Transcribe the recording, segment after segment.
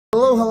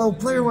Hello, hello,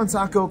 Player One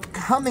Taco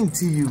coming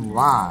to you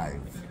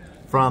live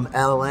from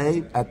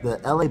LA at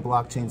the LA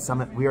Blockchain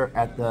Summit. We are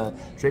at the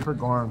Draper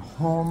Goren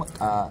Home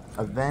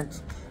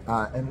event,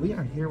 and we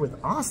are here with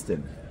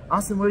Austin.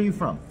 Austin, where are you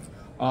from?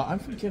 I'm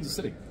from Kansas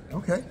City.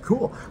 Okay,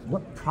 cool.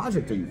 What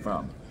project are you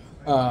from?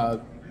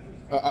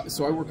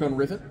 So I work on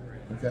Rivet,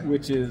 Okay.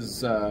 which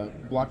is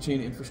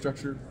blockchain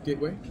infrastructure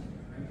gateway.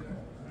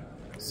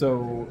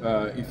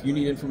 So if you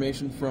need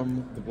information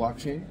from the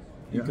blockchain,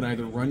 you can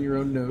either run your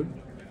own node,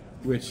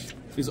 which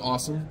is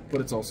awesome,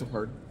 but it's also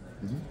hard.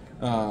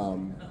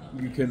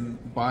 You can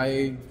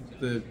buy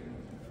the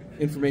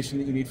information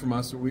that you need from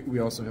us. We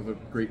also have a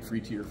great free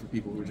tier for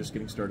people who are just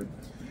getting started.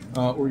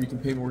 Or you can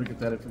pay more to get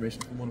that information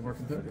from one of our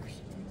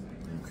competitors.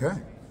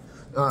 Okay.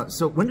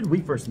 So when did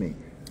we first meet?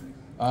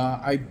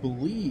 I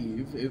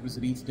believe it was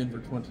at ETH Denver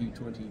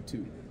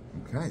 2022.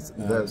 Okay,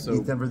 so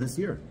ETH Denver this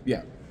year.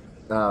 Yeah.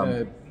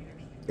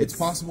 It's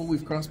possible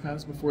we've crossed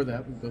paths before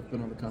that. We've both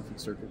been on the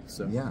conference circuit.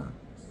 So Yeah.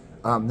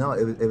 No,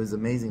 it was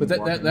amazing.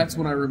 But that's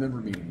when I remember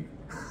meeting you.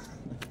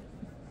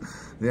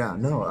 Yeah,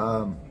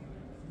 no,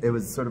 it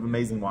was sort of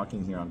amazing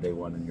walking here on day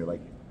one, and you're like,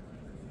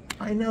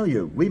 I know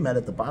you. We met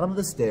at the bottom of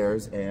the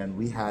stairs, and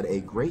we had a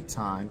great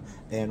time,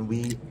 and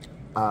we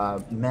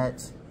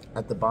met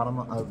at the bottom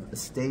of the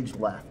stage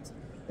left,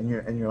 and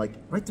you're like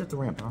right there at the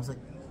ramp. And I was like,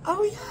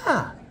 oh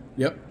yeah.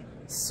 Yep.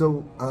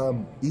 So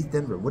ETH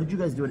Denver, what did you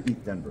guys do at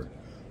ETH Denver?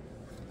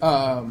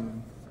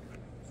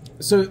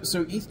 So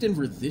ETH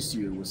Denver this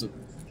year was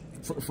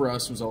for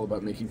us was all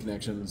about making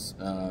connections.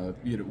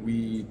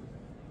 We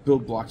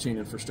build blockchain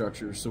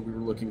infrastructure, so we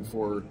were looking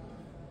for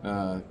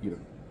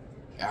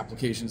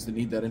applications that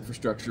need that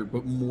infrastructure,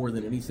 but more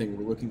than anything,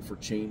 we're looking for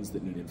chains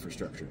that need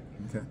infrastructure.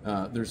 Okay.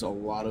 There's a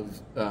lot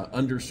of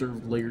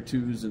underserved layer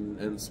 2s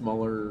and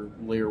smaller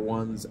layer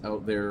 1s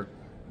out there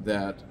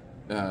that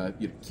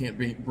you can't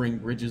bring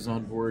bridges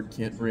on board,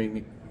 can't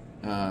bring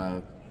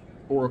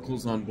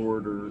oracles on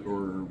board,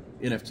 or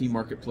NFT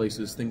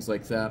marketplaces, things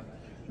like that.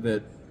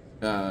 That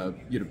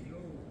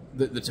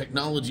the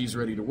technology is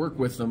ready to work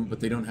with them, but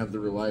they don't have the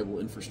reliable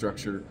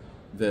infrastructure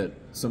that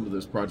some of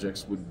those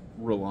projects would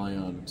rely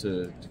on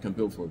to come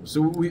build for them.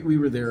 So we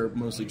were there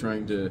mostly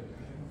trying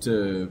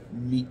to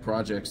meet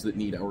projects that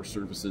need our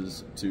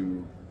services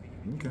to.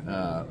 Okay.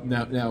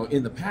 Now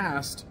in the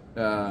past,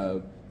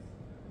 that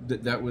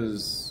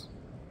was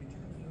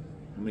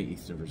how many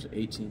ETH Denvers?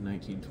 18,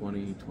 19,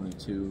 20,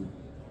 22.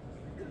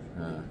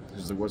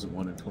 Because there wasn't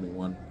one in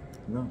 21.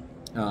 No.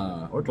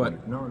 Or 20.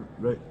 But no,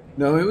 right.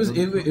 No, it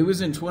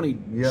was in 20,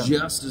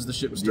 just as the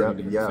ship was starting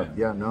to hit the fan.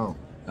 Yeah, no.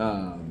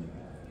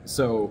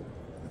 So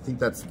I think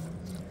that's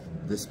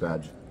this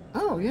badge.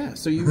 Oh yeah,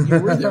 so you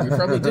were there. We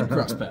probably did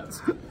cross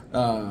paths.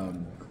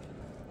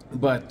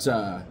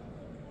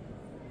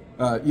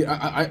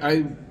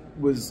 I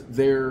was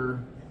there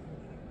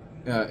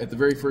at the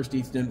very first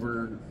ETH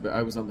Denver.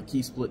 I was on the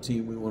key split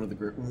team. We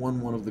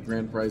won one of the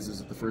grand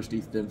prizes at the first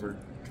ETH Denver,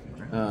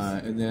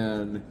 and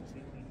then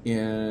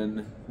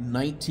in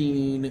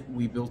 19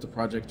 we built a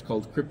project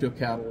called Crypto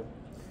Cattle,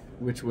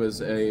 which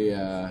was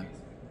a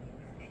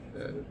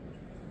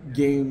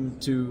game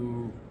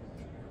to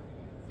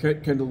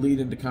kind of lead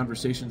into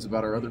conversations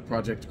about our other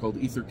project called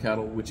Ether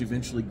Cattle, which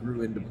eventually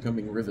grew into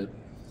becoming Rivet.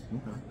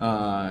 Okay.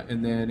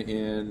 And then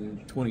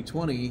in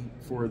 2020,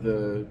 for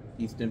the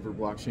ETH Denver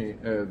blockchain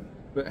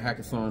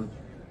hackathon,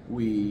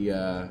 we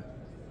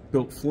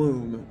built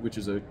Flume, which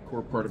is a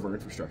core part of our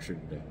infrastructure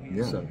today.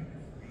 Yeah.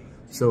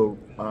 So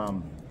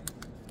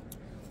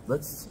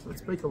let's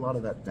break a lot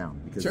of that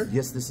down, because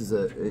yes, this is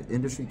a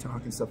industry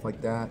talk and stuff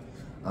like that.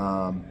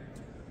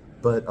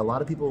 But a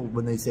lot of people,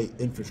 when they say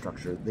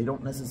infrastructure, they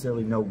don't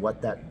necessarily know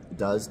what that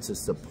does to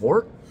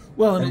support.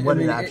 Well, and what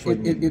it actually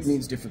means. It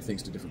means different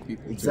things to different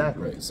people.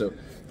 Exactly. Too, right? So,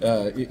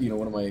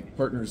 one of my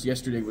partners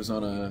yesterday was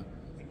on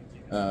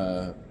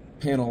a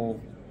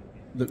panel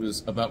that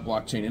was about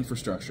blockchain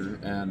infrastructure,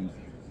 and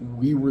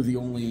we were the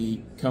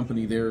only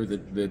company there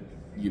that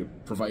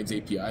provides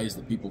APIs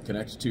that people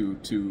connect to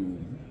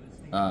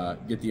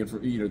get the info.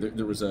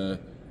 There was a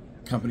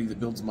company that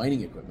builds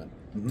mining equipment.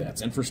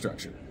 That's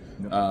infrastructure.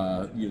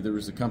 There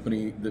was a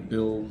company that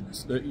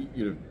builds,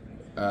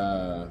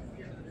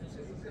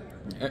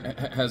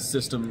 has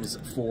systems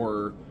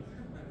for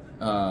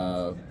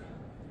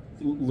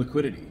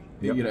liquidity.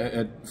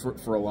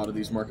 For a lot of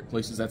these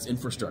marketplaces, that's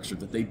infrastructure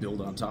that they build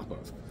on top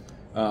of.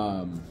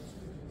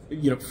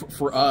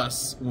 For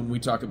us, when we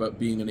talk about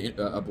being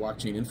a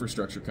blockchain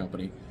infrastructure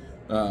company,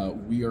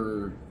 we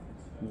are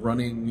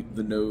running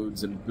the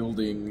nodes and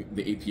building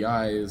the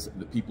APIs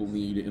that people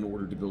need in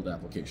order to build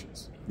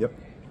applications. Yep.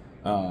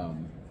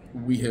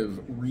 We have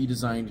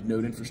redesigned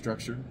node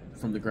infrastructure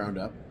from the ground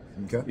up.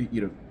 Okay.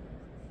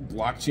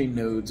 Blockchain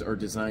nodes are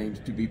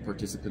designed to be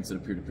participants in a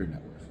peer-to-peer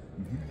network,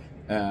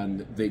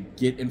 and they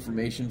get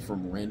information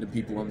from random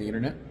people on the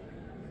internet.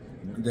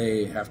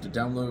 They have to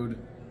download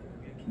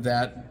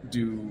that,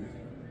 do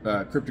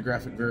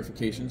cryptographic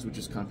verifications, which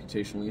is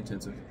computationally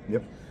intensive.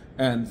 Yep.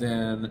 And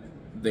then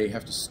they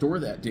have to store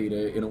that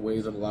data in a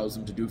way that allows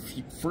them to do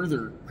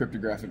further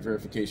cryptographic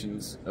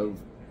verifications of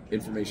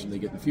information they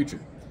get in the future.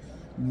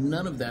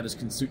 None of that is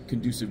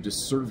conducive to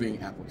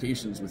serving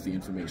applications with the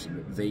information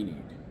that they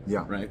need.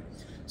 Yeah. Right.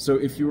 So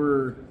if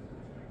you're,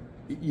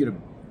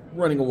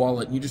 running a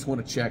wallet and you just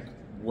want to check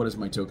what is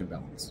my token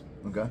balance,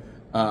 Okay.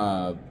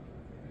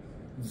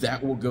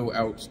 that will go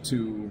out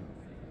to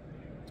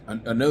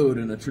a node,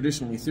 and a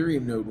traditional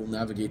Ethereum node will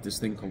navigate this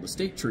thing called a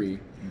state tree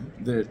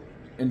that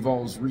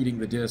involves reading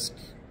the disk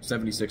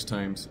 76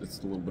 times. It's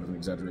a little bit of an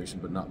exaggeration,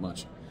 but not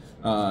much.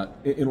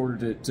 In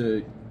order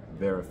to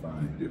verify.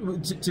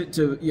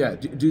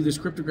 Do this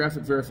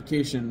cryptographic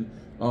verification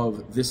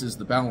of this is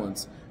the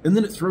balance, and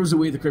then it throws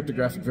away the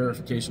cryptographic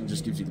verification,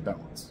 just gives you the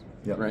balance.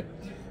 Yep. Right.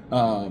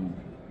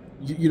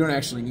 You don't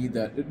actually need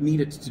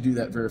it to do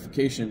that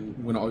verification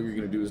when all you're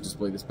going to do is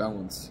display this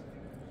balance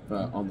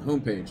on the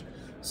homepage.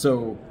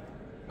 So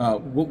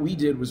what we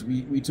did was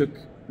we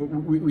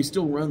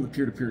still run the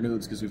peer-to-peer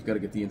nodes because we've got to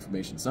get the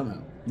information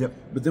somehow. Yep.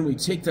 But then we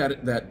take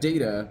that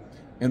data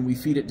and we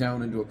feed it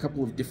down into a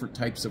couple of different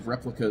types of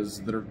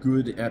replicas that are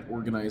good at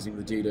organizing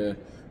the data,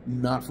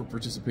 not for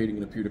participating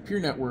in a peer-to-peer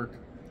network,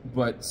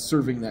 but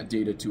serving that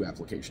data to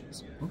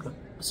applications. Okay.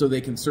 So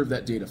they can serve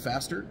that data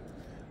faster.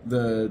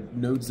 The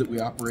nodes that we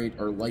operate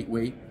are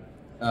lightweight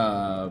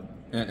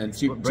and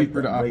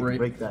cheaper to operate.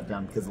 Break that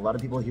down, because a lot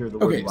of people hear the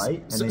word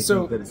light and they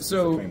think that it's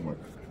a framework.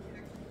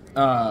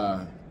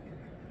 A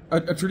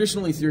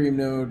traditional Ethereum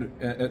node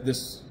at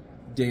this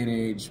day and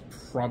age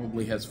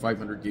probably has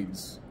 500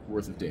 gigs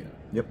worth of data.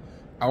 Yep.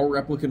 Our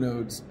replica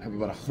nodes have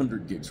about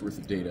 100 gigs worth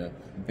of data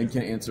and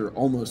can answer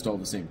almost all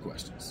the same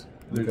questions.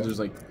 There's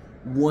like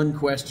one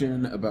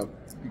question about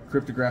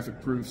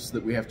cryptographic proofs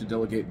that we have to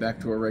delegate back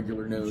to our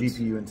regular nodes.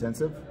 GPU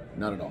intensive?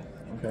 Not at all.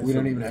 Okay, we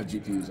don't even have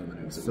GPUs on the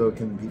nodes. So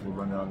can people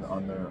run it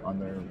on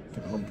their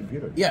home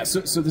computer? Yeah.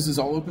 So this is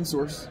all open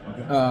source.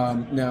 Okay.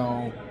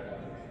 Now,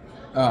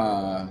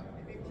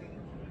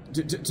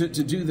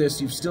 to do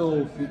this,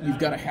 you've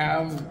got to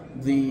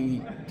have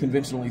the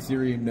conventional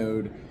Ethereum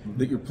node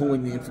that you're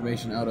pulling the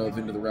information out of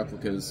into the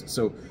replicas.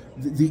 So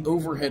the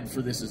overhead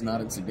for this is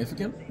not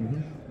insignificant,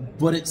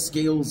 but it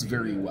scales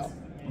very well.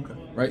 Okay.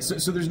 Right.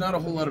 So there's not a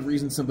whole lot of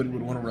reason somebody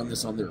would want to run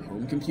this on their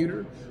home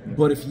computer.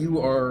 But if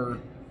you are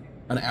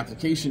an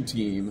application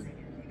team,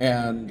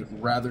 and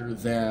rather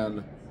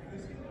than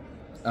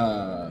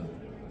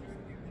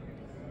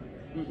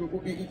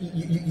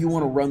you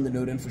want to run the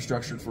node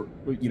infrastructure for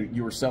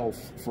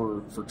yourself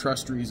for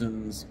trust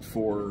reasons,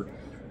 for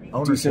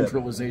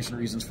decentralization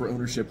reasons, for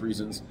ownership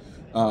reasons.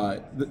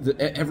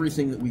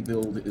 Everything that we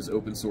build is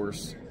open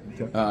source.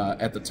 Okay.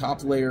 At the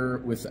top layer,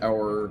 with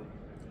our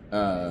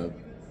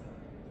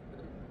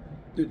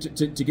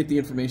to get the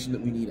information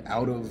that we need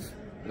out of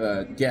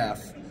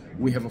Geth,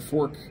 we have a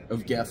fork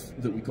of Geth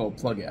that we call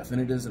plugeth,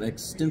 and it is an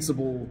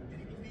extensible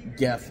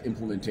Geth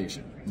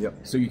implementation. Yep.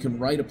 So you can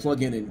write a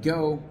plugin in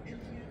Go.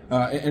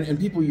 And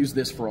people use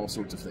this for all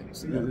sorts of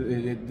things.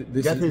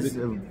 Yeah. Geth is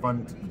a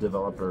fun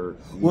developer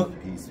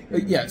piece.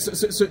 Yeah.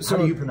 So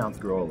how do you pronounce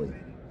Goerli?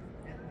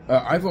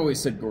 I've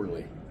always said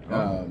Goerli.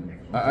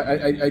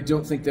 I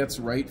don't think that's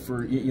right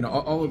for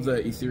all of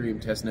the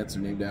Ethereum testnets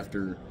are named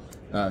after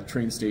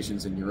train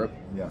stations in Europe.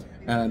 Yeah.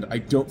 And I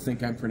don't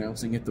think I'm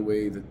pronouncing it the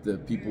way that the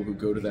people who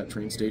go to that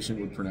train station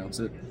would pronounce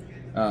it.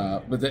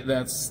 But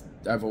that's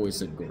I've always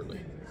said Goerli.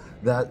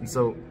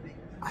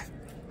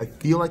 I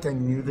feel like I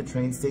knew the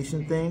train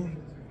station thing.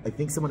 I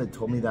think someone had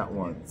told me that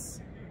once,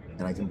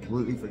 and I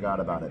completely forgot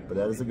about it. But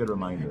that is a good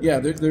reminder. Yeah,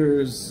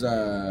 there's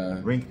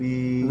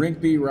Rinkeby,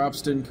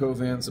 Ropsten,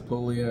 Kovan,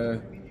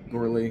 Sepolia,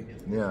 Goerli.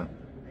 Yeah.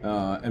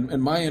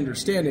 And my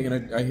understanding,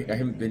 and I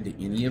haven't been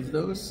to any of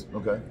those.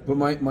 Okay. But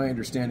my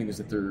understanding is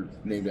that they're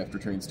named after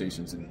train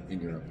stations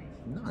in Europe.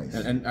 Nice.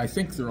 And I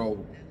think they're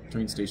all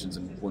train stations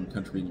in one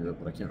country in Europe,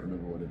 but I can't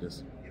remember what it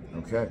is.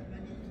 Okay.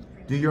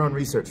 Do your own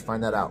research.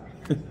 Find that out.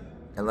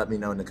 And let me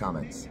know in the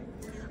comments.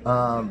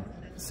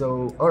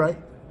 So, all right.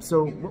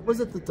 So, what was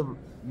it that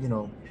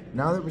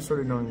now that we're sort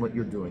of knowing what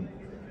you're doing,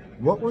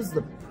 what was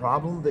the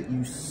problem that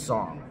you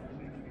saw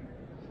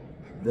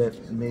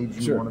that made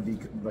you want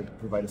to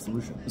provide a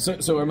solution?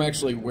 So I'm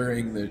actually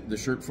wearing the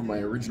shirt from my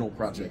original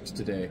project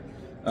today.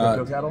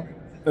 CryptoCattle?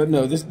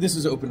 No, this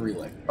is Open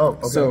Relay. Oh,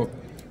 okay. So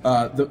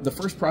the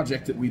first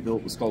project that we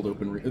built was called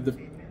Open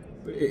Relay.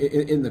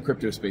 In the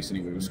crypto space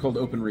anyway, it was called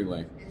Open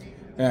Relay.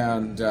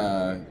 And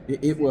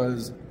it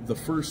was the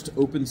first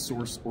open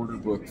source order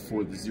book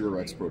for the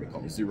 0x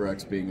protocol.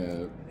 0x being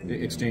a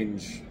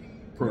exchange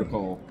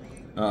protocol.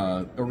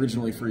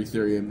 Originally for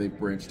Ethereum, they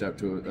branched out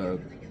to a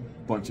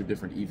bunch of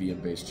different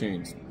EVM-based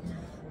chains.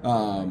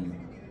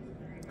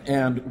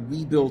 And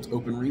we built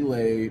Open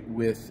Relay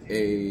with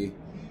a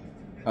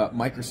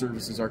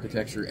microservices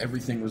architecture.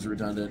 Everything was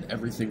redundant.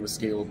 Everything was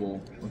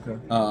scalable. Okay.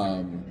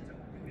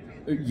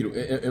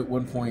 At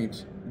one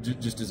point,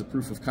 just as a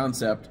proof of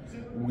concept,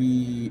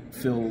 we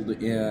filled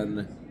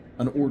in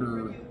an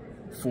order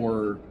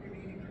for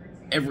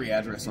every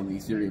address on the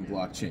Ethereum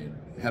blockchain.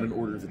 Had an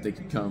order that they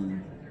could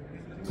come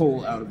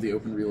pull out of the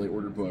Open Relay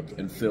order book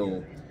and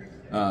fill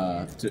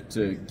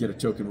to get a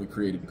token we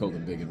created called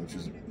Embiggen, which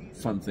is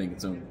fun thing,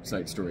 its own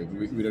side story.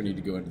 We don't need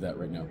to go into that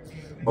right now.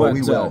 Oh, But,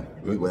 we will.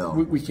 We will.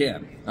 We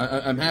can.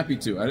 I'm happy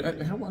to.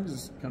 How long is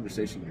this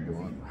conversation going to go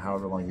on?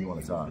 However long you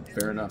want to talk.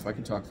 Fair enough. I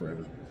can talk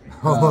forever.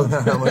 Oh,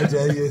 I want to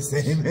tell you the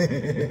same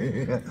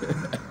thing.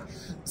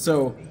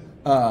 So,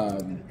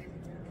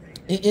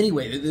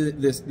 anyway,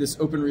 this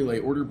Open Relay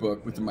order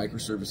book with the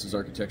microservices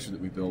architecture that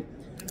we built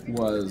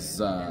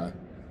was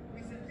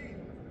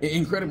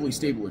incredibly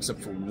stable,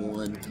 except for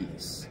one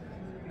piece,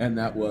 and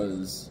that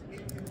was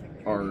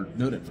our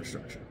node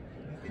infrastructure.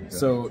 Okay.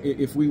 So,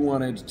 if we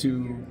wanted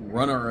to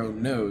run our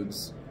own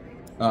nodes,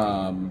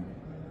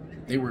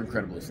 they were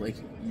incredibly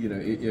flaky. You know,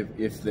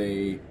 if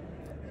they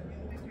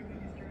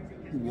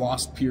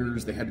lost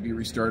peers, they had to be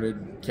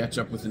restarted. Catch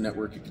up with the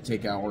network, it could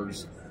take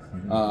hours.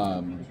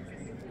 Mm-hmm.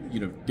 You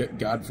know,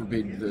 God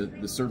forbid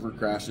the server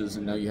crashes,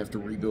 and now you have to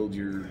rebuild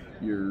your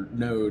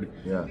node.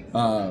 Yeah.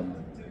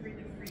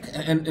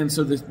 And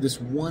so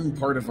this one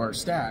part of our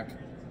stack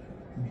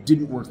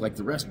didn't work like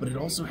the rest, but it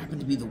also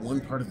happened to be the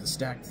one part of the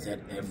stack that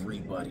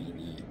everybody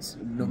needs.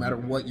 No matter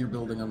what you're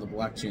building on the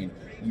blockchain,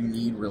 you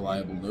need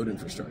reliable node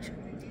infrastructure.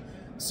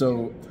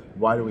 So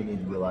why do we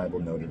need reliable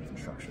node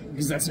infrastructure?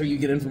 Because that's how you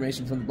get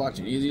information from the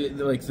blockchain.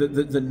 Like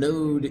the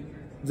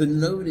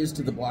node is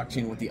to the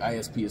blockchain what the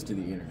ISP is to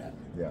the internet.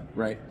 Yeah.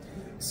 Right.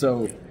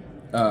 So,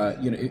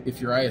 you know,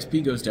 if your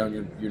ISP goes down,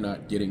 you're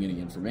not getting any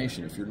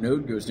information. If your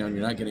node goes down,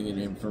 you're not getting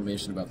any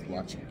information about the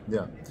blockchain.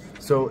 Yeah.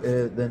 So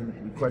then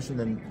the question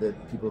then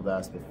that people have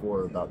asked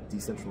before about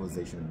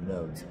decentralization of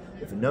nodes.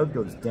 If a node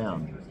goes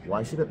down,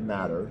 why should it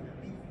matter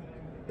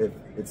if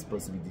it's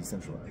supposed to be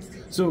decentralized?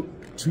 So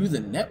to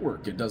the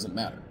network, it doesn't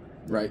matter,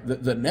 right?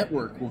 The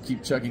network will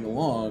keep chugging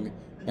along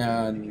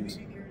and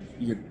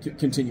you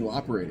continue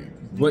operating.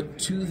 But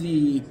to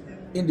the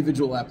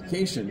individual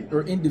application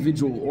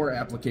or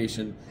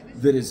application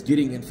that is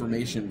getting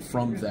information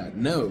from that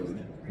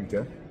node,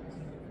 okay,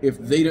 if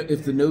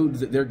the node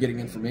that they're getting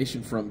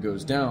information from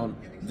goes down,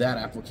 that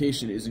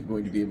application isn't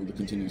going to be able to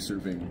continue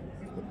serving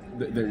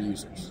their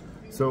users.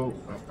 So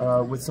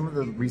with some of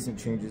the recent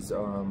changes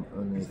on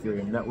the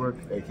Ethereum network,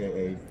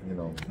 aka, you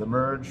know, the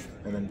merge,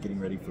 and then getting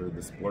ready for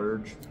the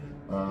splurge,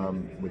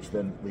 which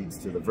then leads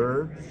to the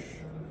verge.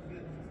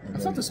 I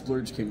thought the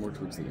splurge came more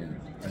towards the end.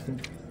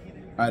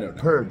 I don't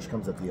know. Purge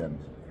comes at the end.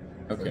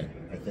 Okay.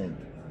 I think.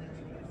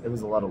 It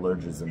was a lot of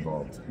lurges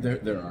involved.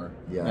 There are.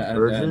 Yeah,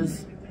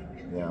 urges.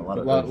 Yeah, a lot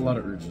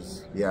of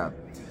urges. Yeah.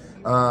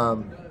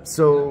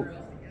 So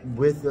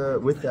with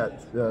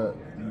that,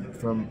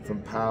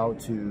 from POW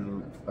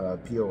to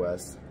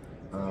POS,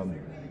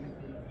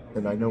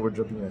 and I know we're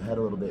jumping ahead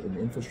a little bit in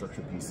the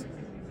infrastructure piece.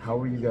 How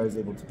were you guys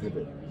able to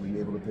pivot? Were you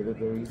able to pivot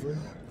very easily?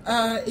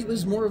 It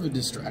was more of a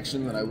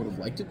distraction than I would have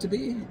liked it to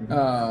be.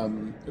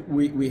 Mm-hmm.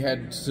 We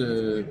had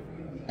to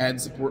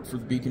add support for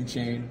the Beacon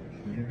chain,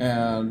 mm-hmm.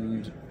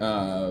 and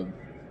I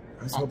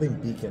was hoping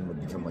Beacon would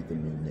become like the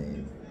new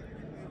name,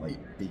 like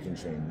Beacon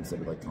chain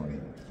instead of like calling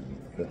it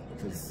Key,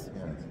 because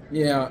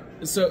yeah.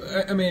 So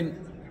I mean,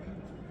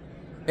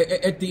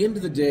 at the end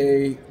of the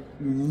day,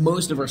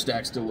 most of our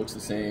stack still looks the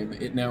same.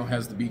 It now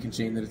has the Beacon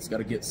chain that it's got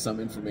to get some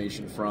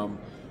information from.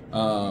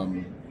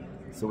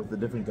 So with the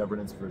different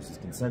governance versus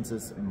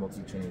consensus and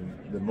multi-chain,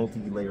 the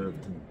multi-layer of,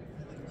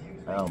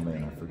 oh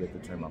man, I forget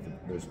the term.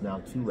 There's now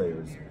 2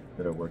 layers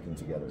that are working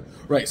together.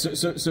 Right.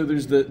 So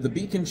there's the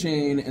Beacon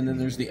chain, and then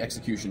there's the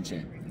execution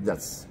chain.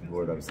 That's the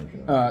word I was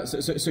thinking of.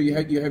 So you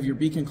have your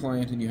Beacon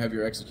client and you have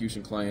your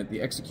execution client.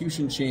 The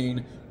execution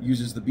chain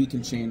uses the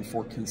Beacon chain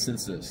for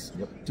consensus,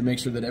 yep, to make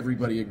sure that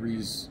everybody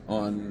agrees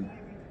on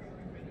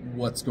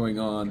what's going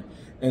on.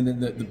 And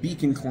then the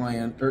Beacon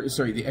client,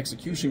 the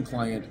execution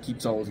client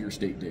keeps all of your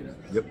state data.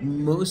 Yep.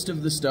 Most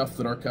of the stuff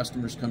that our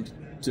customers come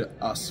to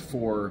us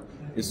for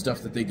is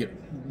stuff that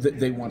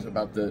they want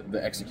about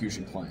the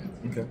execution client.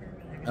 Okay.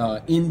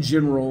 In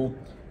general,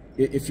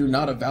 if you're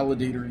not a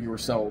validator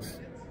yourself,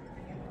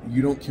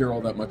 you don't care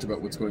all that much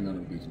about what's going on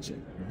in the Beacon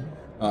chain.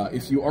 Mm-hmm.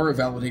 If you are a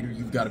validator,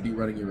 you've got to be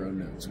running your own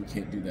nodes. We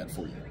can't do that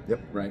for you.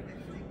 Yep. Right.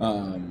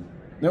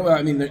 No,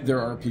 I mean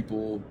there are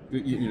people.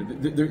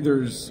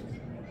 There's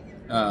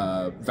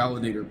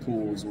validator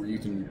pools where you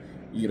can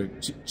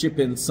chip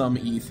in some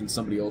ETH and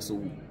somebody else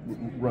will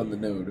run the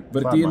node.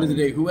 But at the end of the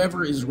day,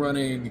 whoever is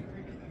running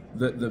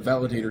the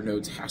validator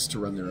nodes has to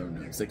run their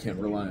own nodes. They can't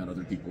rely on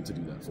other people to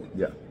do that for them.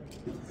 Yeah.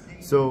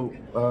 So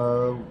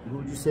who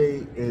would you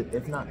say,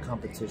 if not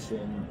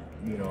competition,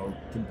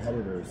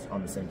 competitors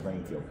on the same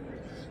playing field?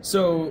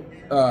 So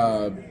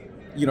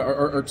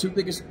our 2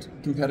 biggest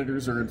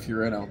competitors are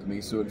Infura and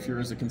Alchemy. So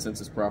Infura is a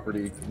consensus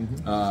property.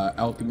 Mm-hmm.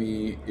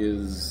 Alchemy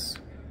is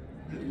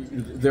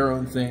their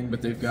own thing,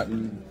 but they've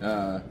gotten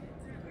a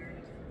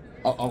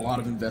lot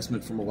of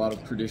investment from a lot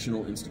of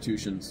traditional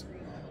institutions.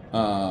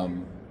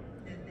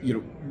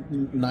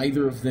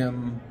 Neither of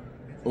them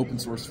open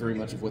source very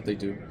much of what they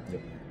do.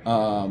 Yep.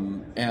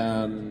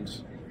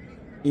 And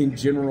in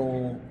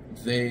general,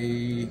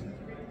 they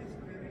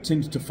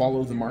tend to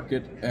follow the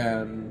market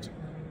and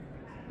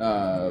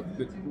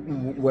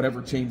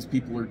whatever chains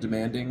people are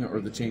demanding or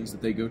the chains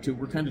that they go to.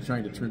 We're kind of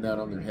trying to turn that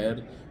on their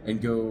head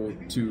and go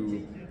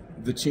to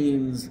the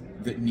chains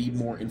that need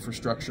more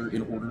infrastructure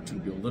in order to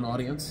build an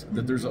audience.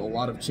 That there's a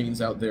lot of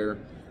chains out there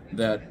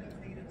that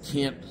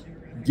can't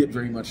get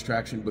very much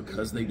traction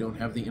because they don't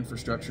have the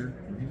infrastructure.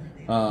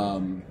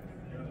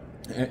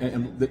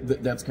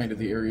 That's kind of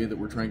the area that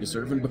we're trying to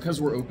serve. And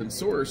because we're open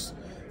source,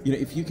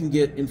 if you can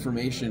get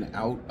information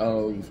out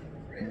of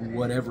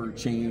whatever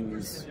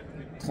chain's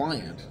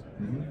client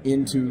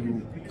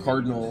into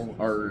Cardinal,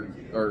 our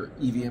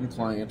EVM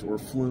client, or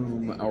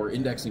Flume, our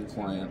indexing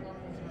client,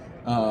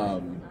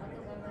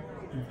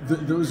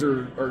 those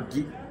are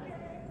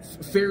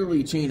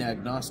fairly chain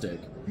agnostic.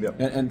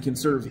 Yep. And can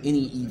serve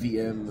any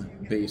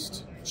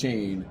EVM-based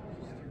chain,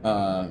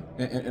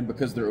 and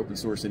because they're open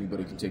source,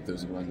 anybody can take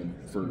those and run them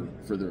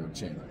for their own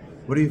chain.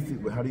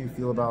 How do you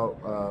feel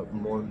about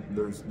more?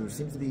 There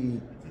seems to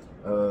be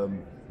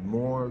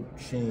more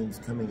chains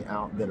coming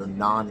out that are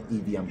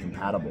non-EVM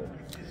compatible.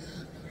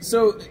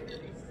 So,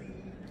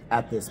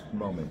 at this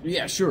moment,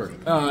 yeah, sure,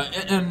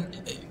 and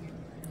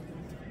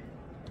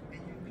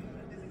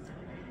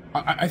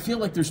I feel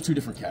like there's two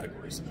different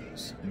categories of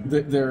those.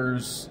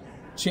 There's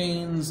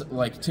chains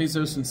like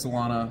Tezos and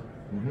Solana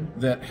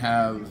that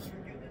have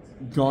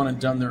gone and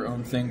done their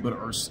own thing, but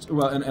are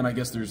and I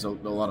guess there's a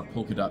lot of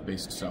Polkadot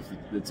based stuff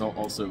that's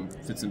also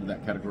fits into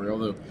that category.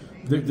 Although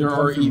there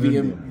are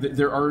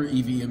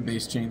EVM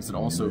based chains that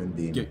also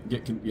get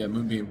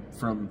Moonbeam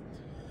from.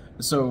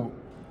 So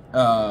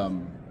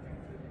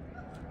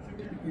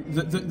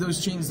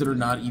those chains that are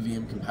not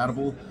EVM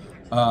compatible,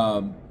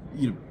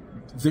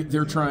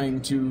 they're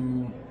trying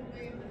to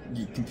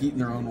compete in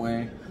their own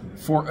way.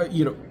 For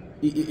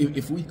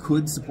if we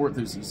could support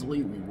those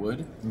easily, we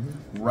would.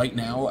 Right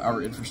now,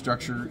 our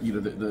infrastructure,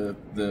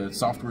 the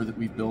software that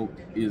we've built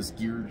is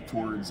geared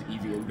towards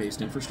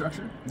EVM-based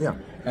infrastructure. Yeah.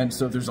 And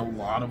so there's a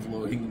lot of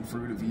low-hanging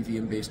fruit of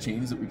EVM-based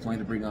chains that we plan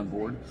to bring on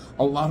board.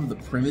 A lot of the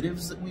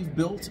primitives that we've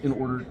built in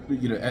order,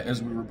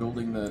 as we were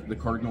building the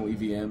Cardinal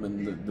EVM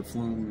and the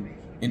Flume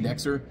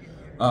indexer,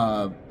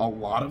 a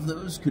lot of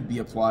those could be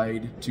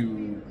applied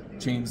to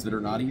chains that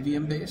are not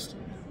EVM-based.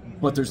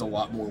 But there's a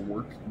lot more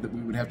work that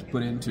we would have to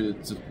put into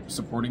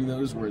supporting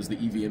those, whereas the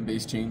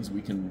EVM-based chains we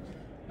can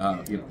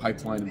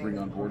pipeline and bring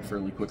on board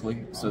fairly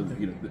quickly. So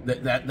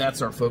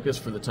that's our focus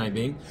for the time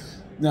being.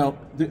 Now,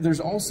 there's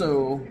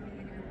also,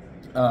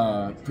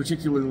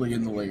 particularly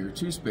in the layer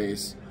 2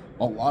 space,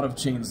 a lot of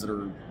chains that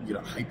are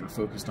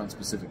hyper-focused on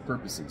specific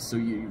purposes. So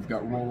you've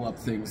got roll-up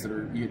things that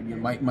are you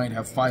might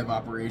have 5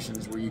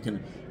 operations where you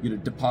can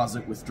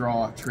deposit,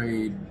 withdraw,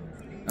 trade.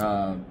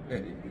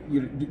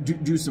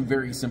 Do some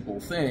very simple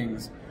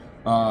things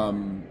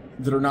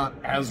that are not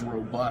as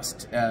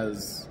robust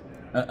as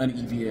an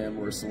EVM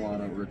or a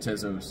Solana or a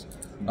Tezos,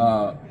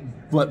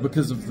 but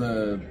because of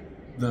the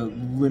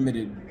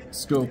limited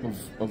scope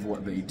of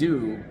what they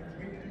do,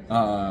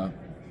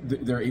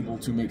 they're able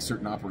to make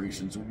certain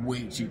operations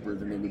way cheaper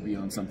than they would be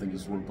on something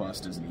as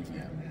robust as an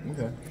EVM.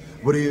 Okay.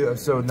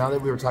 So now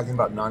that we were talking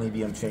about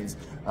non-EVM chains,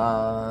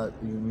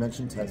 you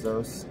mentioned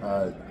Tezos.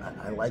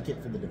 I like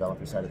it for the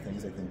developer side of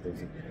things. I think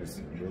there's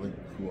really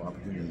cool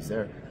opportunities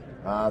there.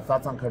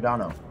 Thoughts on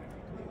Cardano?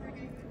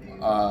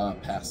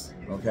 Pass.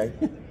 Okay.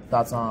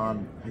 Thoughts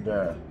on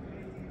Hedera?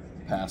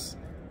 Pass.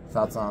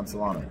 Thoughts on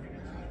Solana?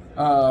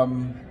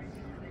 I'm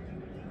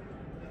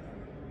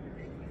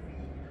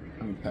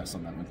going to pass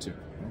on that one too.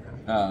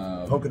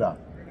 Okay. Polkadot.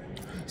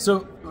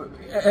 So,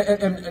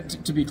 and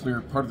to be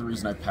clear, part of the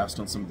reason I passed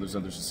on some of those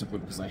others is simply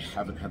because I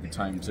haven't had the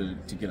time to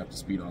get up to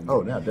speed on them.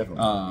 Oh, yeah,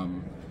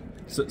 definitely.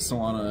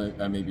 Solana,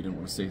 I maybe didn't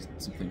want to say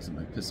some things that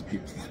might piss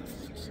people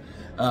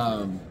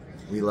off.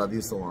 We love you,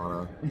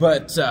 Solana.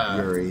 But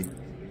Yuri.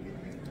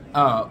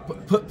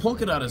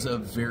 Polkadot is a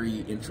very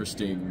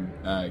interesting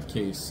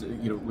case.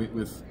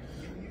 With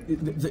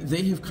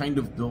they have kind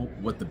of built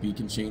what the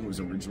Beacon chain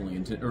was originally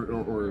intended,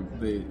 or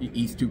the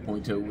ETH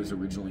 2.0 was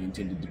originally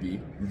intended to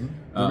be.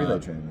 The relay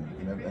chain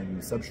and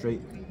the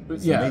substrate.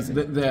 Yeah, amazing.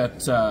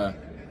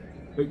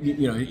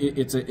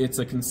 it's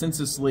a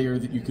consensus layer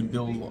that you can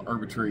build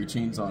arbitrary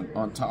chains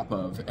on top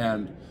of,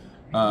 and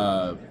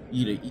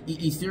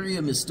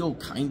Ethereum is still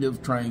kind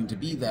of trying to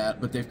be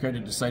that, but they've kind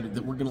of decided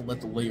that we're going to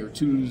let the layer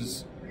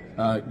 2s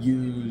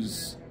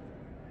use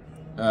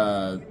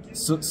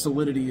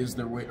Solidity is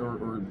their way,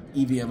 or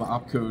EVM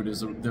opcode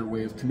is their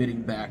way of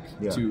committing back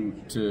to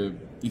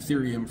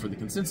Ethereum for the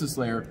consensus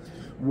layer,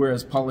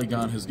 whereas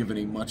Polygon has given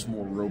a much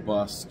more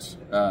robust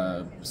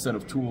set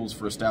of tools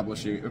for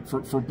establishing,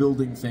 for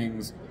building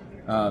things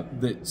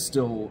that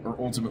still are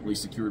ultimately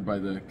secured by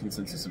the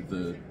consensus of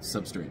the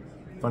substrate.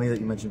 Funny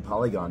that you mentioned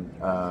Polygon.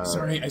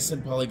 Sorry, I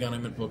said Polygon. I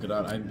meant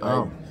Polkadot.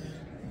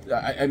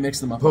 I mix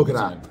them up Polkadot. all the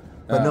time.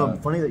 But no,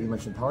 funny that you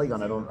mentioned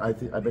Polygon. I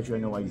bet you I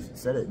know why you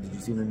said it. Did you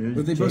see the news?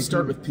 But they both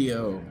start with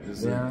PO.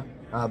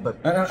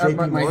 But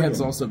my head's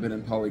also been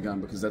in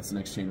Polygon because that's the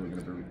next chain we're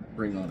going to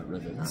bring on at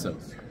Rivet. Nice. So,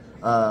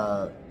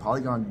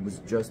 Polygon was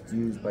just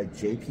used by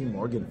JP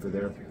Morgan for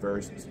their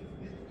first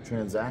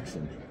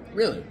transaction.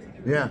 Really?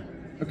 Yeah.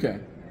 Okay.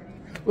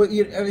 Well,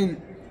 JP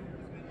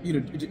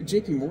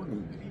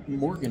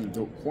Morgan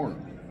built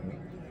Quorum.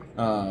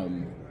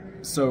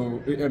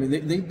 So I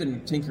mean, they've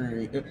been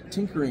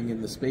tinkering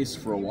in the space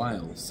for a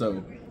while.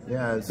 So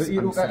Yeah,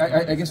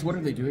 I guess what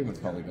are they doing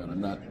with Polygon?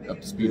 I'm not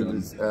up to speed on.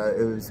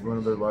 It was one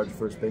of their large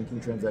first banking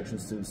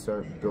transactions to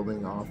start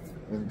building off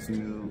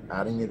into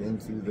adding it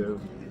into their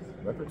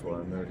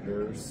repertoire and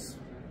their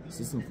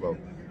system flow.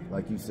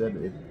 Like you said,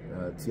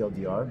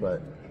 TLDR,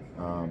 but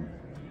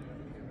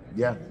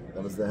yeah,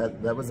 that was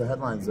the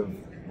headlines of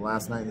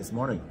last night and this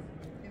morning.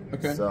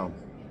 Okay. So,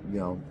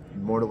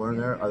 more to learn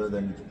there other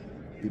than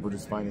people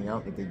just finding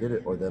out that they did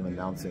it or them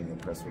announcing a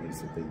press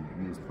release that they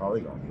used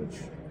Polygon, which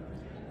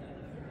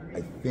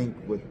I think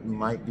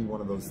might be one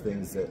of those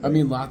things that... I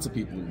mean, lots of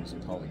people are using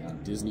Polygon.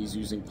 Disney's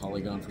using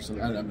Polygon for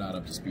something. I'm not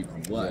up to speed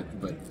on what,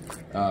 but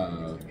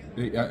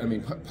I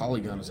mean,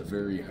 Polygon is a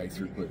very high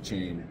throughput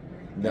chain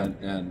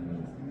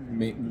and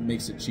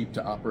makes it cheap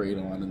to operate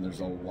on, and there's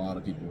a lot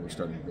of people who are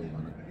starting to build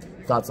on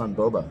it. Thoughts on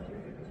Boba?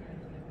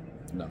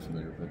 Not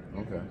familiar with it.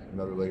 Okay,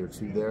 another layer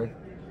 2 there.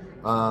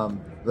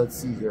 Let's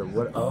see here.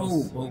 What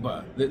else?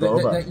 Boba.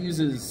 Boba. That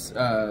uses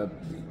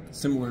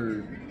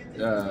similar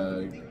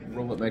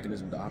roll-up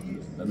mechanism to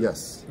Optimism.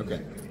 Yes.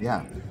 Okay.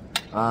 Yeah.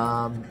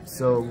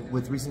 So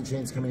with recent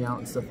chains coming out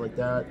and stuff like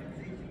that,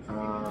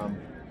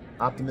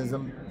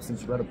 Optimism.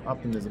 Since you brought up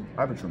Optimism,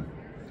 Arbitrum.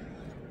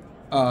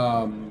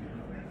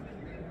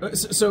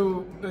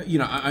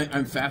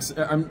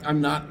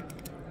 I'm not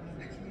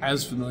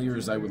as familiar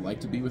as I would like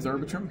to be with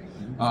Arbitrum.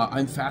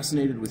 I'm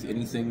fascinated with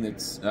anything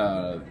that's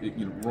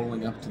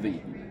rolling up to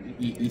the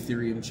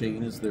Ethereum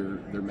chain as their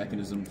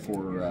mechanism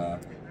for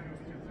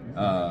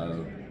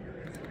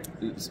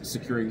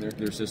securing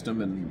their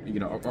system, and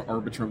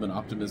Arbitrum and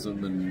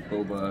Optimism and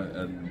Boba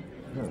and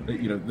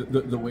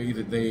the way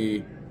that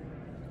they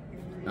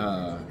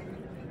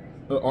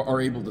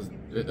are able to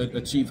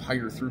achieve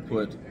higher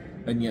throughput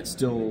and yet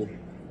still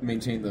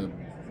maintain the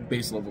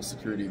base level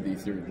security of the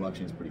Ethereum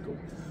blockchain is pretty cool.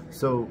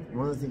 So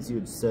one of the things you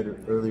had said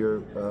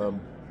earlier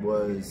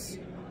was,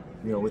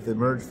 with the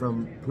merge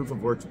from proof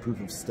of work to proof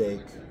of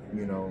stake,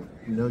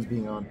 nodes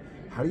being on,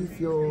 how do you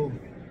feel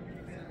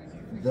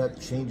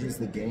that changes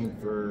the game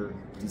for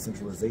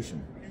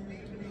decentralization?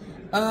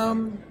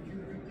 I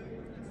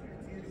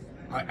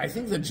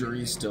think the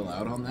jury's still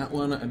out on that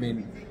one. I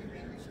mean,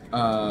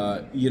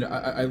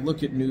 I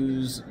look at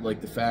news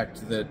like the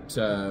fact that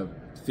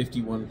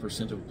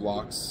 51% of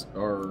blocks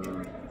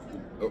are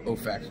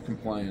OFAC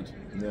compliant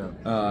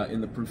in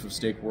the proof of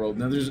stake world.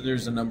 Now,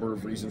 there's a number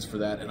of reasons for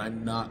that, and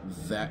I'm not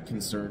that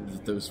concerned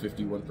that those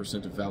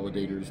 51% of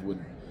validators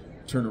would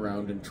turn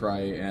around and try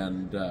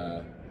and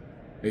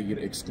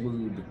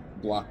exclude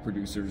block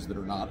producers that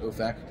are not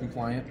OFAC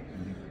compliant.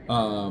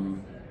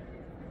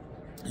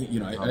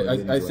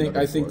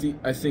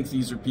 I think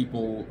these are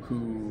people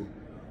who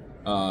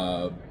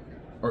are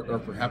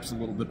perhaps a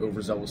little bit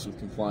overzealous with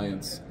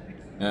compliance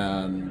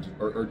and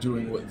are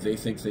doing what they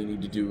think they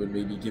need to do, and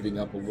maybe giving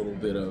up a little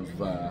bit of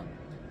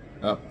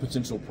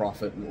potential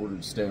profit in order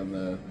to stay on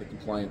the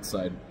compliance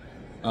side.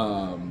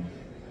 A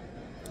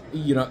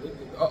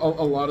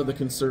lot of the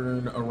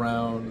concern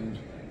around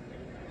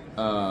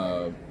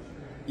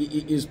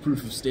is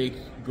proof of stake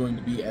going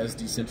to be as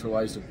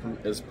decentralized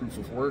as proof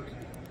of work?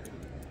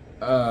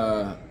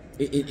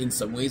 In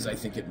some ways, I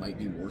think it might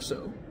be more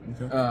so,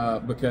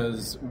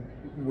 because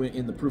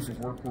in the proof of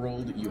work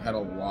world, you had a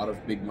lot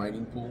of big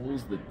mining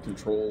pools that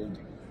controlled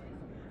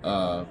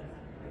how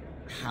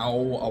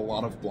a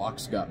lot of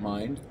blocks got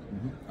mined.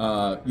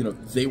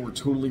 They were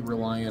totally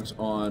reliant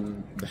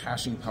on the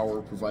hashing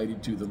power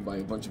provided to them by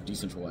a bunch of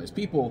decentralized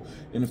people,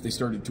 and if they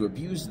started to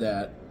abuse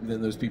that,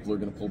 then those people are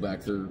going to pull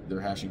back their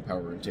hashing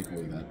power and take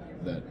away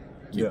that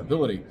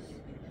capability.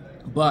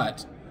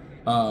 But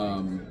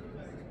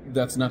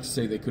that's not to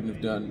say they couldn't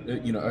have done,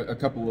 a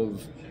couple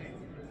of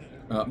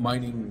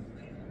mining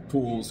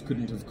pools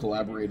couldn't have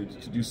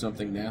collaborated to do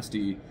something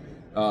nasty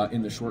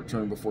in the short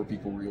term before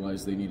people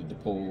realized they needed to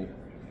pull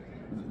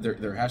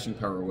their hashing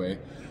power away.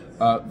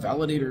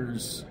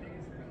 Validators,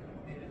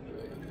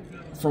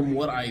 from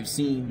what I've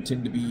seen,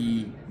 tend to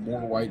be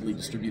more widely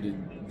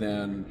distributed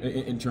than,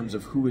 in terms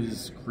of who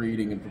is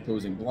creating and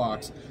proposing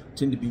blocks,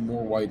 tend to be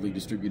more widely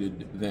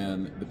distributed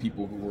than the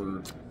people who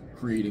were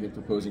creating and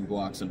proposing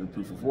blocks under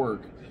proof of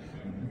work.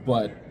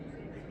 But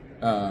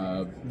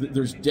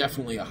there's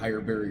definitely a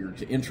higher barrier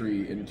to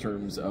entry in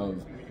terms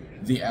of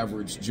the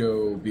average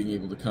Joe being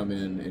able to come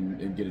in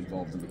and get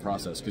involved in the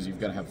process, because you've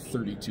got to have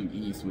 32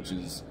 ETH, which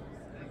is,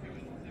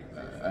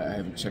 I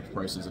haven't checked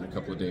prices in a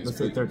couple of days. Let's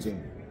say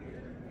 13.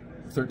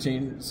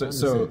 13. So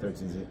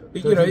 13.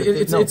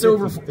 It's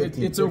over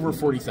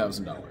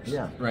 $40,000.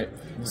 Yeah. Right.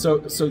 Yeah. So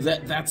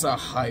that's a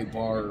high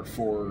bar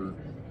for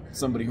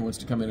somebody who wants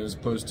to come in, as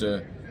opposed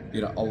to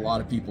a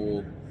lot of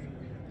people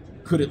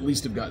could at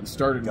least have gotten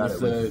started with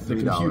the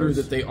computer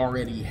that they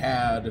already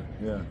had,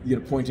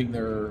 pointing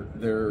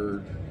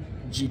their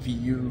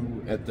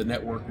GPU at the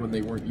network when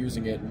they weren't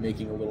using it and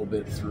making a little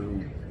bit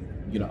through,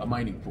 a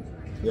mining pool.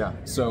 Yeah.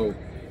 So,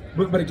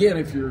 but again,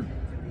 if you're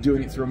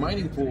doing it through a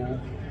mining pool,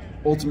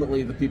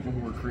 ultimately the people who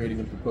were creating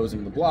and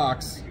proposing the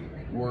blocks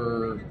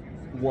were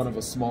one of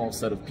a small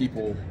set of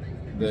people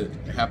that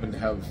happen to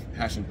have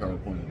hashing power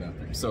pointed at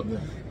them. So,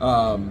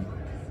 Yeah.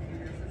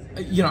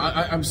 you know,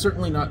 I'm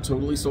certainly not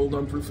totally sold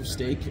on proof of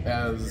stake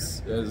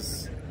as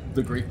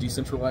the great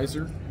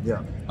decentralizer.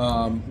 Yeah.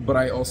 But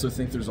I also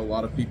think there's a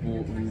lot of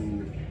people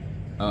who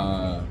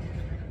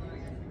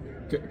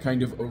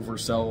kind of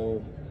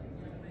oversell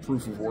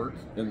proof of work,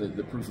 and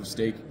the proof of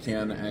stake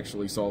can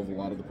actually solve a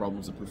lot of the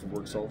problems that proof of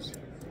work solves.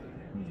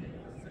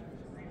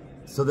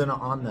 So then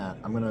on that,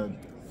 I'm going to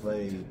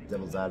play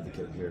devil's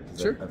advocate here because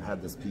Sure. I've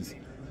had this piece.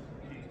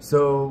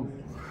 So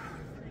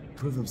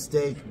proof of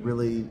stake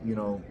really, you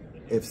know,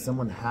 if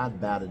someone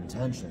had bad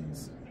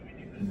intentions,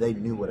 they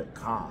knew what it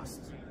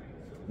cost,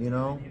 you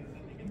know?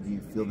 Do you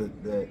feel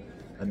that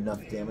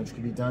enough damage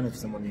could be done if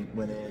someone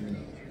went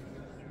in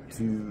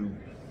to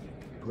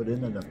put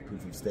in enough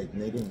proof of stake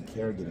and they didn't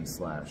care getting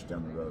slashed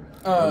down the road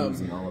or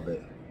losing all of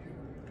it?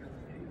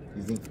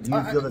 Do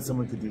you feel that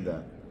someone could do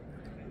that?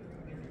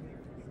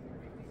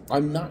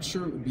 I'm not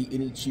sure it would be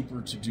any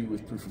cheaper to do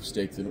with proof of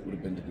stake than it would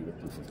have been to do with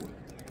proof of work.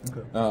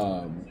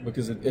 Okay.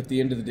 Because at the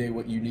end of the day,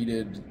 what you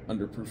needed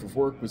under proof of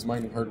work was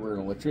mining hardware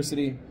and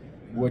electricity.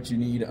 What you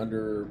need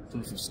under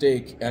proof of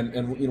stake,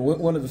 and you know,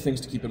 one of the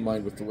things to keep in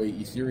mind with the way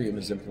Ethereum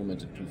has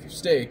implemented proof of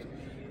stake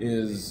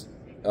is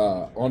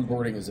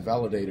onboarding as a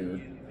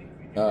validator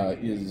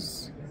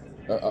is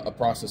a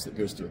process that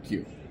goes through a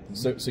queue.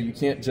 So you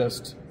can't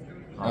just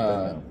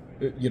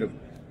you know,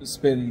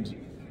 spend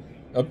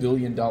 $1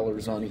 billion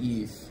on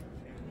ETH,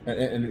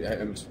 and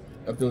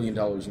 $1 billion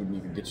wouldn't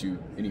even get you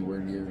anywhere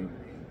near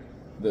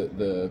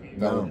the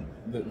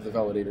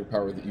validator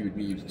power that you would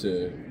need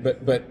to.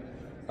 But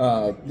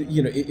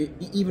you know,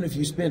 even if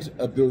you spent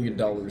 $1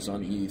 billion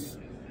on ETH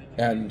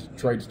and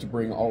tried to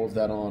bring all of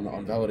that on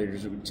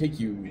validators, it would take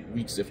you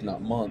weeks, if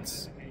not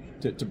months,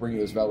 to bring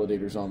those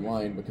validators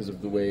online because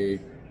of the way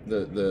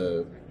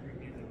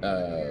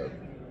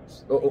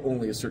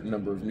only a certain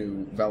number of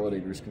new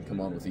validators can come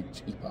on with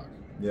each epoch.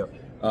 Yep.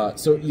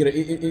 So you know,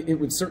 it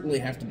would certainly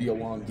have to be a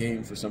long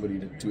game for somebody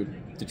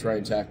to try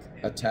and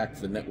attack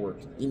the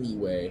network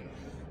anyway,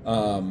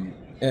 and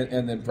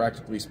then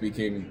practically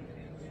speaking,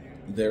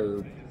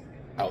 they're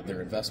out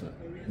their investment.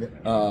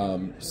 Yep.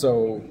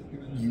 So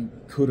you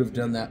could have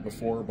done that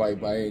before by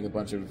buying a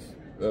bunch of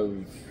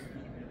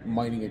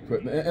mining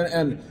equipment,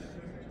 and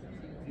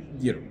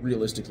you know,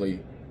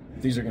 realistically,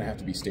 these are going to have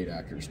to be state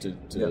actors to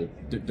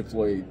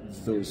deploy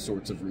those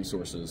sorts of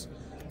resources.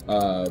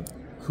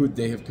 Could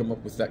they have come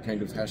up with that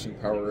kind of hashing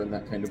power and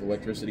that kind of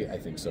electricity? I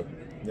think so.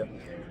 Yep.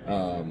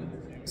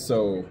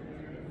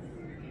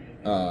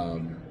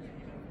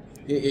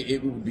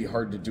 It would be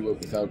hard to do it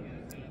without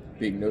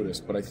being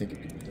noticed, but I think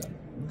it could be done.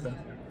 Okay.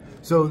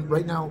 So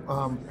right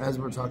now, as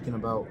we're talking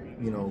about,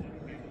 you know,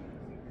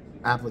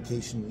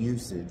 application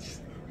usage,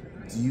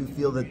 do you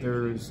feel that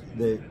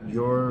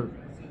you're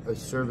a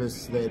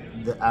service that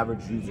the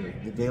average user,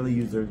 the daily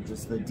user,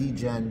 just the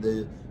degen,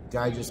 the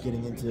guy just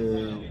getting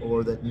into,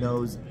 or that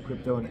knows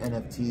crypto and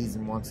NFTs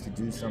and wants to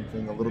do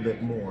something a little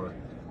bit more,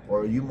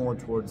 or are you more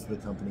towards the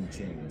company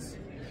chains?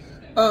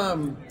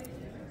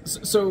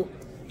 So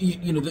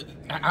you know,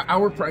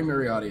 our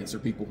primary audience are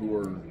people who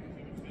are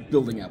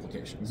building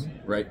applications,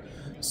 right?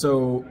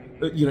 So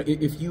you know,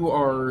 if you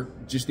are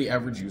just the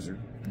average user,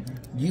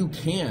 you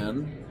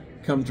can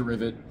come to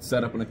Rivet,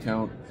 set up an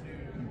account,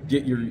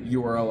 get your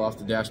URL off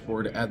the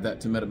dashboard, add that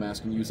to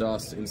MetaMask, and use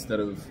us instead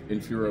of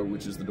Infura,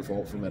 which is the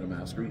default for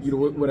MetaMask, or you know,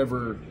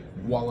 whatever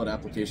wallet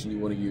application you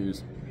want to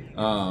use.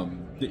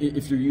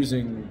 If you're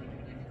using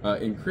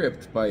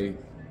Encrypt by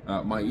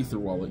My Ether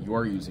wallet, you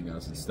are using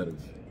us instead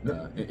of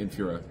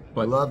Infura.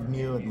 But love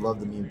Mew and love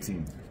the Mew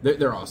team.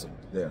 They're awesome.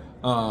 Yeah.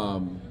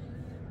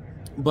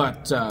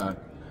 But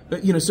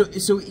you know, so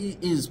it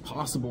is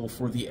possible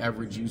for the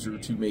average user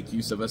to make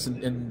use of us,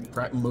 and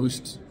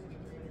most,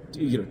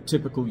 you know,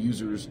 typical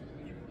users,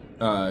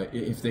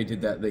 if they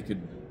did that, they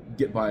could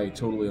get by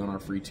totally on our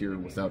free tier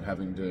without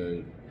having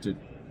to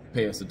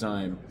pay us a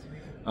dime.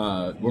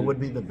 What would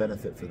be the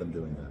benefit for them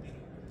doing that?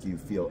 Do you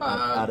feel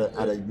at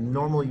a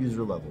normal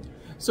user level?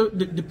 So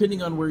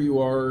depending on where you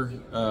are,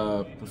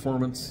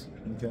 performance.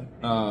 Okay.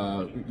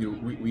 You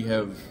know, we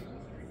have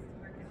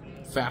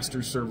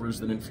faster servers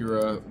than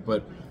Infura,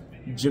 but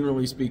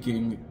generally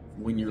speaking,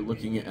 when you're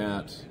looking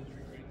at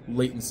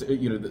latency,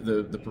 you know,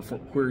 the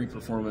query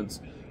performance,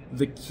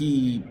 the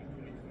key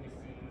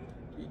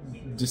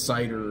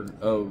decider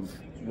of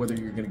whether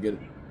you're going to get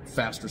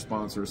fast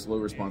response or a slow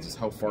response is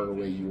how far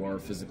away you are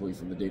physically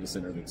from the data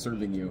center that's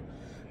serving you,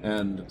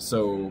 and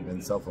cell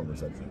phone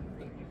reception.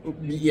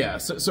 Yeah,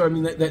 so I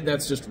mean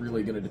that's just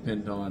really going to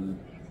depend on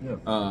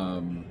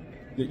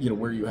you know,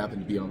 where you happen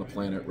to be on the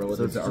planet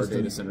relative to our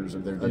data centers or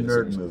their data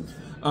centers. A nerd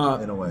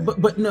move, in a way.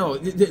 But no,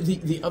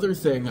 the other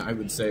thing I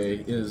would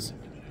say is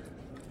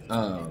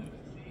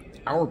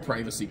our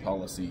privacy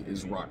policy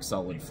is rock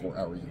solid for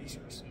our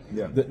users.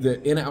 Yeah.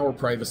 In our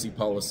privacy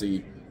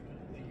policy,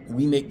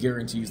 we make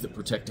guarantees that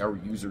protect our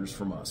users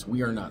from us.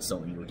 We are not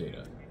selling your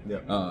data.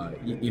 Yeah.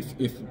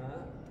 If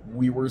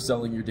we were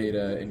selling your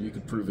data and you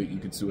could prove it, you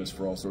could sue us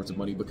for all sorts of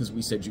money because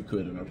we said you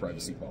could in our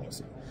privacy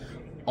policy.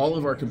 all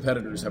of our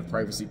competitors have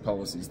privacy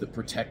policies that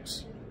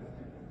protect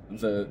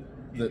the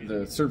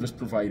service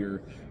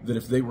provider, that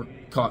if they were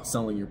caught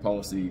selling your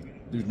policy,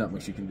 there's not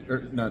much you can,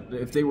 or not,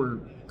 if they were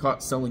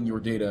caught selling your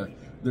data,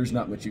 there's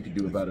not much you can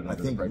do about it. I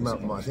think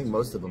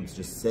most of them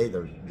just say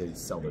they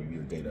sell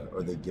your data,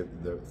 or they give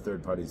the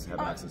third parties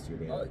have access to your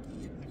data.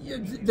 Yeah,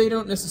 they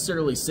don't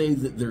necessarily say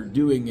that they're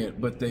doing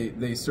it, but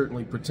they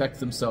certainly protect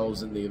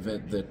themselves in the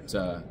event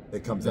that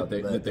it comes that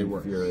out they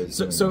were.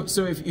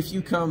 So if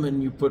you come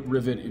and you put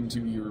Rivet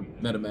into your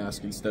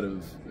MetaMask instead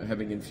of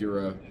having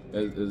Infura,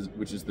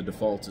 which is the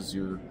default as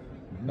your,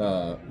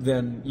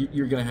 then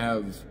you're going to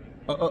have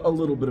a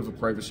little bit of a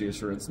privacy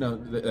assurance. Now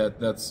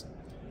that's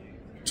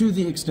to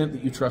the extent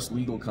that you trust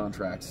legal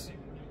contracts,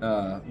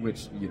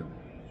 which, you know,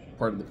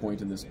 part of the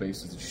point in this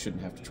space is that you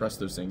shouldn't have to trust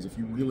those things. If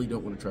you really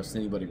don't want to trust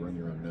anybody, run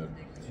your own node.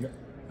 Yeah.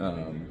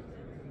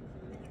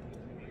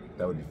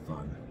 That would be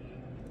fun.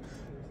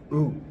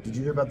 Ooh, did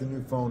you hear about the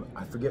new phone?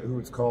 I forget who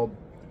it's called.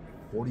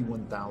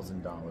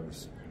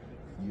 $41,000.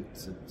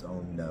 It's its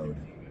own node.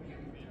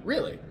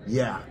 Really?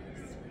 Yeah.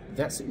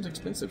 That seems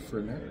expensive for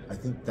a node. I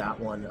think that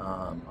one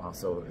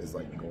also is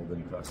like gold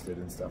encrusted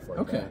and stuff like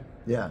that. Okay.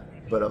 Yeah,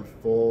 but a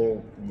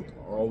full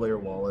all-layer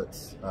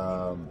wallets,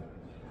 and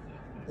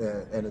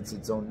it's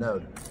its own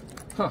node.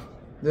 Huh.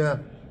 Yeah.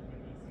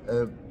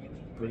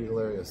 Pretty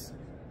hilarious.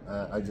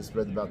 I just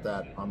read about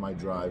that on my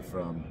drive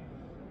from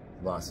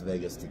Las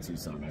Vegas to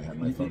Tucson. I had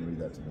my phone read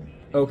that to me.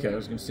 Okay, I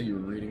was going to say you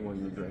were reading while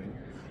you were driving.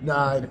 No,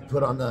 I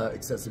put on the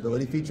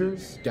accessibility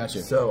features.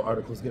 Gotcha. So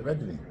articles get read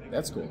to me.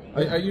 That's cool.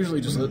 I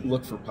usually just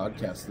look for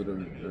podcasts that are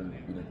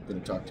going to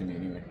talk to me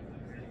anyway.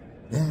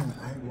 Man,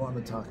 I want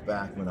to talk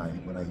back when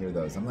I hear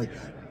those. I'm like,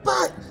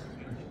 but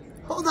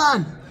hold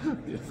on.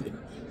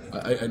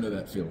 I know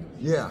that feeling.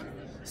 Yeah.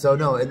 So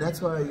no, and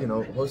that's why, you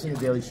know, hosting a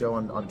daily show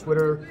on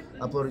Twitter,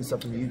 uploading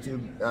stuff from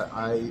YouTube,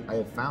 I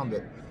have found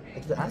that I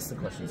get to ask the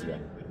questions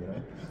again. You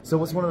know. So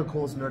what's one of the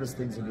coolest, nerdest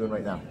things you're doing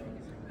right now?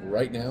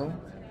 Right now.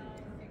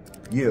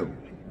 You.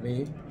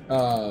 Me?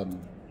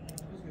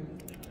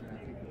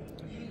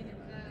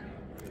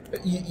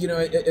 You know,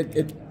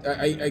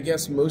 I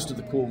guess most of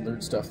the cool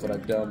nerd stuff that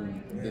I've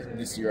done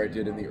this year I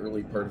did in the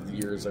early part of the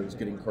year as I was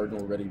getting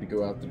Cardinal ready to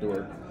go out the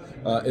door.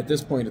 At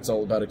this point, it's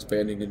all about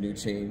expanding to new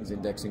chains,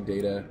 indexing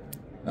data,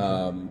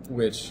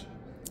 which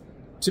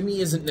to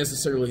me isn't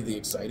necessarily the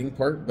exciting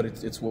part, but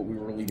it's what we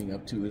were leading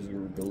up to as we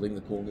were building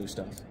the cool new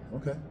stuff.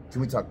 Okay.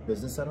 Can we talk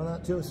business side on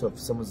that too? So if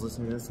someone's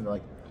listening to this and they're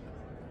like,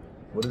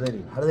 what do they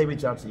do? How do they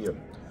reach out to you?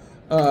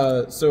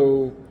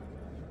 So,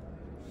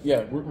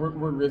 yeah,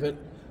 we're Rivet.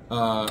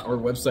 Our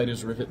website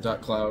is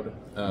rivet.cloud.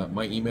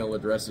 My email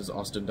address is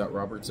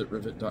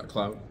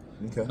austin.roberts@rivet.cloud.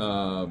 Okay.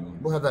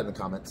 We'll have that in the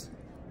comments.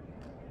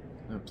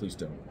 No, please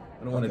don't.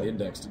 I don't want it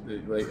indexed.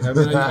 Like, I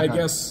mean, I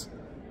guess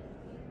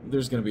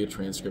there's going to be a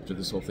transcript of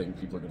this whole thing.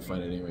 People are going to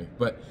find it anyway.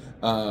 But,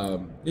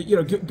 you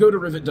know, go to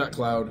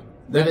rivet.cloud.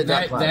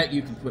 That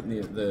you can put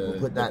in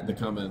the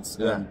comments.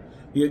 Yeah. And,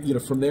 you know,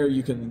 from there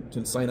you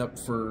can sign up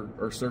for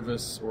our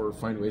service or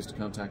find ways to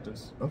contact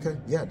us. Okay,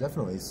 yeah,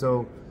 definitely.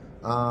 So,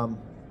 do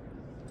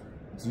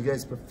you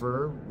guys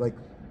prefer like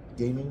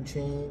gaming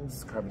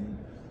chains, carbon?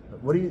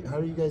 How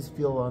do you guys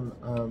feel on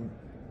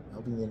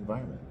helping the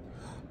environment?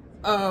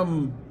 I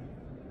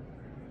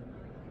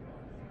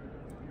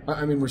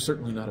mean, we're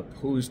certainly not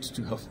opposed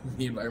to helping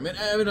the environment.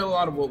 I mean, a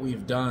lot of what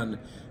we've done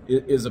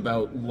is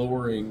about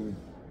lowering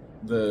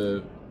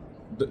the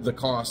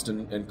cost,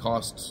 and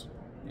cost,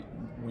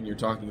 when you're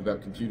talking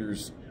about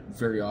computers,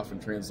 very often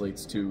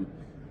translates to,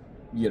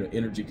 you know,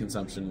 energy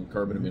consumption,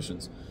 carbon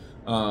emissions.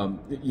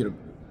 You know,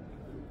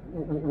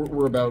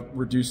 we're about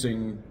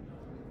reducing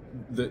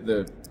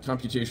the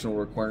computational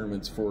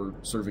requirements for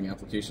serving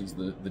applications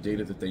the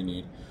data that they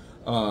need.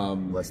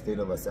 Less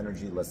data, less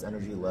energy, less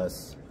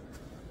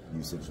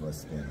usage,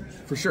 less damage.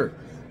 For sure.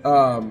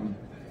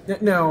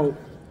 Now,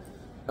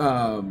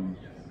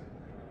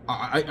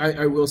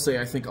 I will say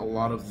I think a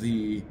lot of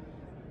the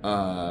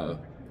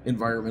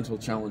environmental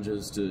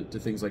challenges to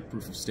things like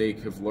proof of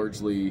stake have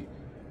largely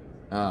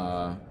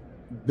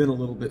been a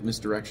little bit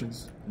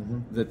misdirections.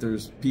 That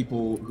there's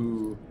people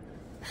who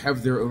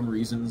have their own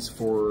reasons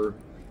for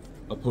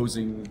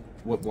opposing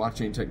what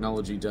blockchain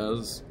technology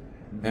does,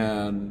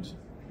 and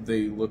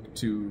they look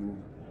to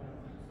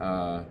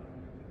the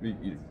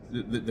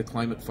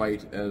climate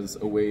fight as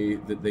a way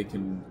that they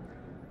can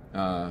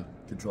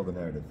control the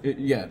narrative.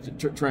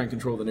 Try and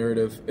control the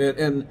narrative.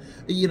 And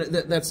you know,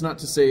 that's not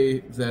to say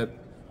that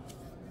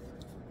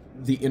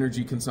the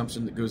energy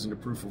consumption that goes into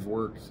proof of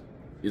work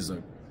is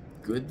a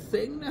good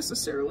thing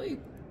necessarily,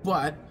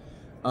 but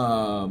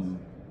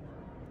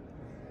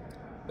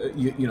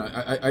you know,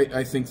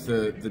 I think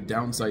the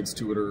downsides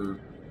to it are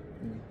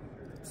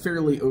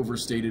fairly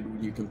overstated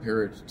when you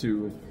compare it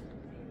to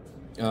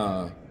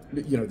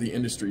you know, the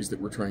industries that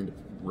we're trying to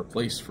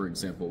replace, for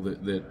example.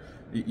 That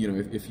you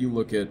know, if you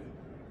look at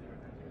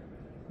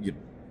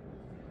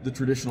the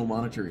traditional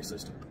monetary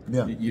system,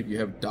 you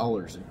have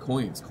dollars and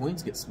coins.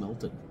 Coins get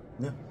smelted.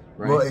 Yeah.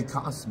 Right? Well, it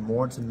costs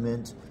more to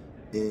mint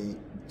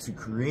to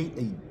create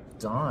a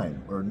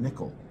dime or a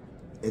nickel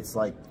it's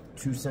like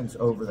 2 cents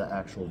over the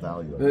actual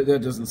value of it.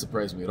 That doesn't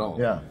surprise me at all.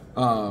 Yeah.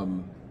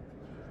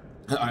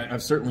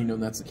 I've certainly known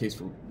that's the case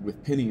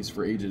with pennies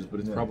for ages, but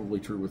it's probably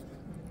true with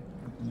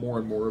more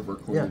and more of our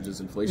coinage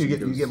as inflation you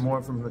goes. get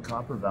more from the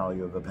copper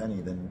value of a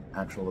penny than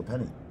actual a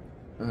penny.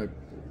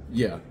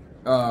 Yeah.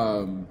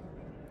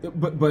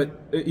 But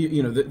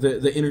you know,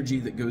 the energy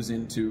that goes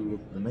into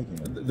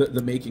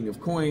the making of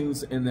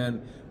coins, and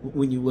then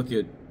when you look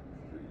at,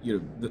 you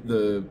know,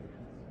 the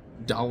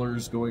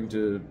dollars going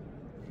to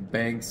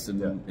banks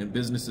and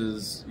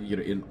businesses, you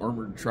know, in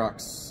armored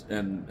trucks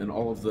and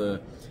all of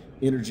the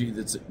energy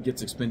that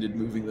gets expended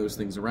moving those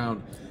things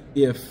around,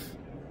 if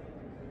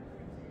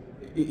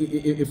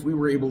we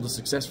were able to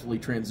successfully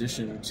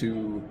transition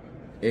to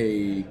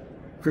a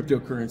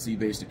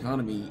cryptocurrency-based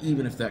economy,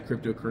 even if that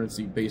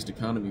cryptocurrency-based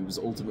economy was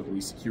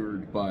ultimately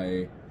secured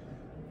by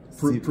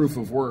proof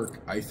of work,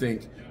 I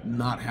think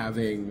not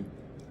having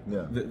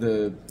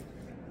the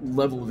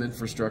level of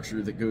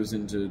infrastructure that goes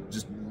into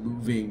just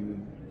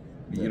moving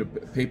you know,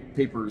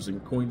 papers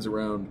and coins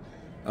around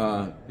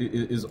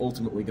is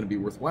ultimately going to be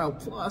worthwhile.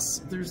 Plus,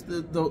 there's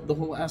the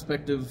whole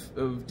aspect of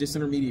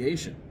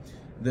disintermediation,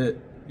 that,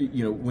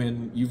 you know,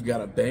 when you've got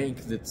a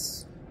bank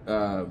that's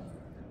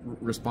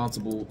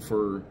responsible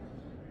for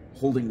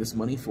holding this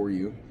money for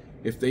you,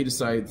 if they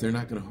decide they're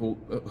not going to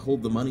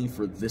hold the money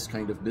for this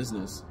kind of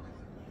business,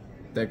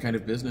 that kind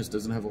of business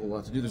doesn't have a whole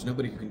lot to do. There's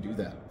nobody who can do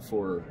that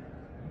for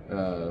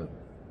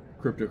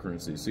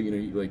cryptocurrency. So, you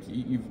know, like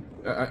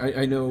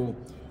I know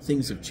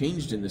things have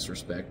changed in this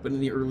respect, but in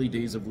the early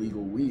days of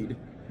legal weed,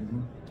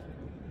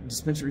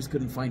 dispensaries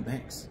couldn't find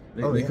banks.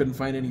 They couldn't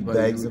find anybody.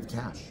 Bags of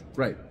cash.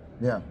 Right.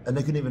 Yeah, and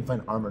they couldn't even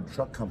find armored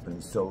truck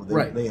companies, so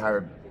they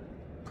hired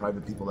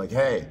private people like,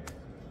 hey.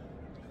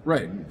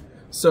 Right.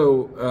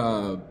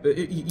 So,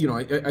 you know,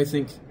 I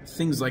think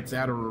things like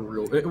that are a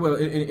real, well,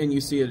 and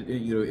you see it,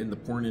 you know, in the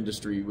porn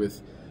industry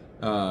with,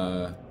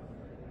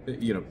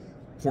 you know,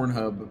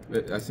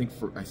 Pornhub. I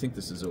think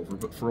this is over,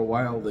 but for a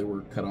while they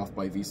were cut off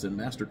by Visa and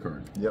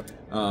MasterCard. Yep.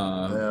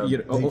 You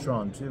know,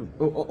 Patreon too.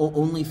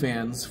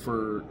 OnlyFans,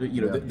 for,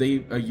 you know,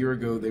 they a year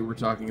ago they were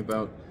talking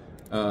about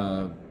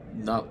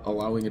not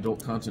allowing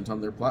adult content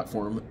on their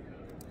platform,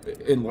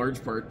 in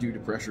large part due to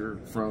pressure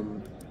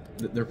from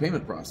their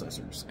payment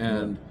processors.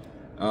 And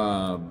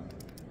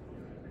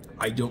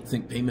I don't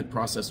think payment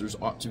processors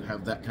ought to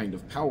have that kind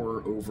of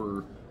power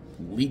over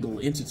legal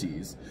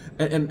entities.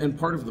 And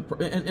part of the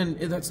and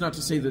that's not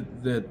to say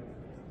that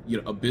you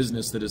know, a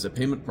business that is a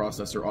payment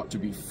processor ought to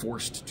be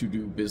forced to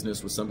do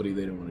business with somebody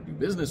they don't want to do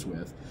business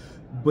with,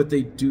 but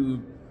they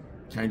do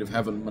kind of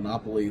have a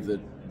monopoly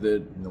that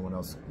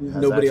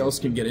nobody else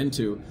can get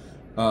into.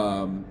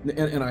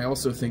 And I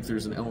also think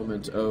there's an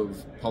element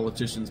of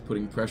politicians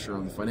putting pressure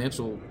on the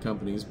financial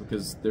companies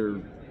because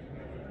they're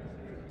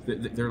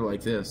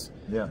like this.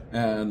 Yeah.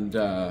 And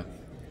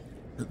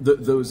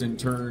those in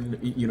turn,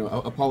 you know,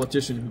 a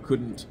politician who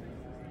couldn't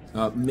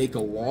make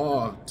a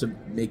law to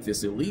make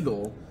this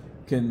illegal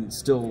can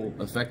still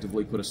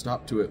effectively put a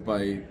stop to it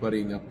by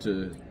buddying up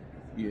to,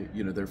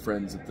 you know, their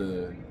friends at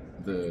the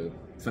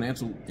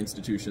financial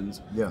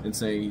institutions and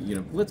saying, you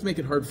know, let's make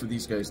it hard for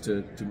these guys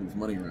to move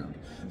money around.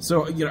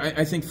 So, you know,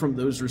 I think from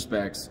those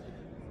respects,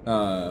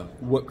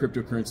 what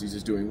cryptocurrencies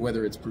is doing,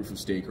 whether it's proof of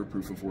stake or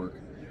proof of work,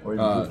 or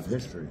even proof of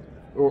history,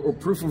 or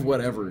proof of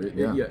whatever,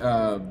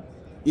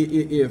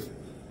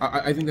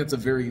 I think that's a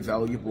very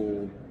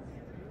valuable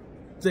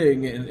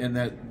thing, and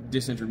that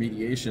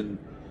disintermediation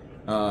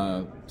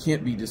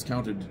can't be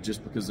discounted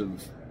just because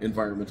of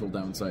environmental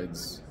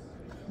downsides.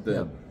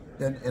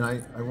 And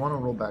I want to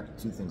roll back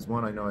to two things.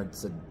 One, I know I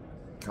said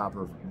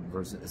copper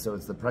versus, so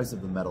it's the price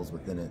of the metals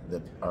within it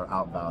that are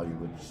outvalued,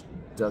 which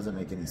doesn't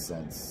make any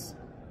sense.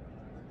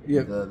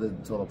 Yeah. The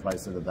total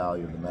price of the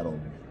value of the metal.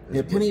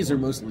 Pennies are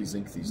mostly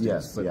zinc these days.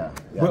 Yes, but,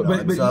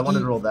 but so I wanted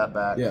to roll that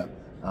back. Yeah.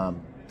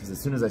 Because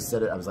as soon as I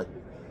said it, I was like,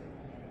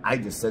 I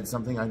just said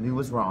something I knew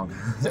was wrong.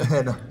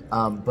 And,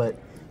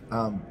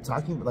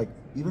 talking, like,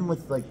 even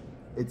with, like,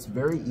 it's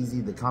very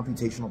easy, the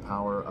computational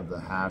power of the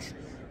hash.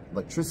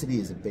 Electricity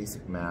is a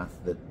basic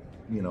math that,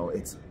 you know,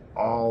 it's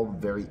all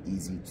very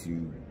easy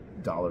to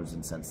dollars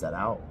and cents that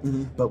out.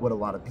 But what a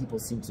lot of people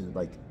seem to,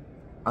 like,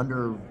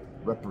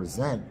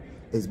 underrepresent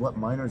is what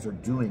miners are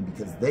doing,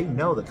 because they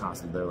know the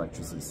cost of their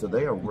electricity. So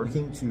they are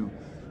working to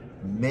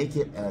make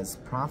it as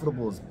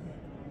profitable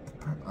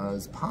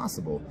as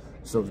possible.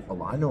 So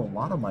I know a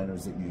lot of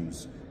miners that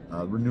use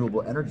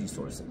renewable energy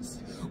sources,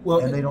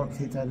 and they don't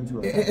take that into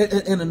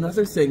account. And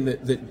another thing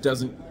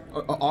that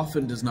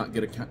often does not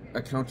get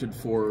accounted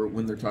for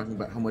when they're talking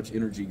about how much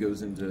energy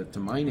goes into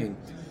mining,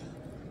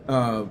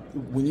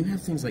 when you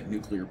have things like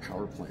nuclear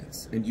power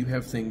plants, and you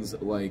have things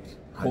like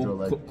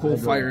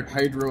coal-fired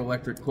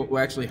hydroelectric,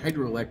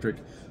 hydroelectric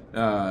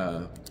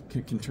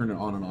can turn it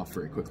on and off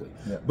very quickly.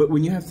 But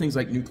when you have things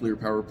like nuclear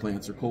power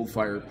plants or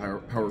coal-fired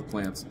power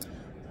plants,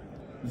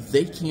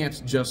 they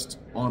can't just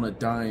on a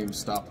dime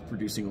stop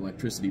producing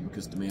electricity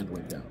because demand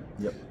went down.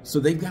 Yep. So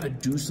they've got to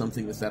do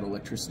something with that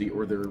electricity,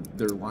 or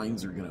their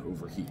lines are going to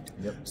overheat.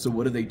 Yep. So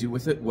what do they do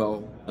with it?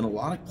 Well, in a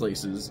lot of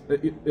places,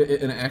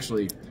 and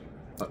actually,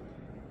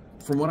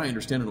 from what I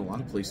understand, in a lot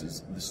of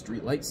places, the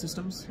street light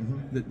systems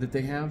that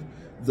they have,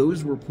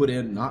 those were put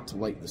in not to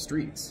light the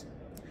streets,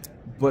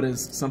 but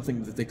as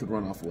something that they could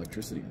run off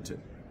electricity into.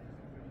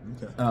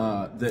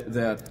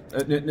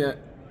 Okay.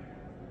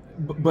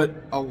 But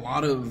a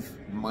lot of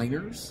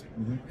miners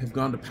have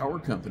gone to power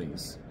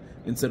companies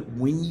and said,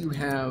 when you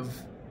have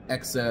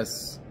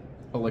excess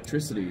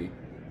electricity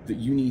that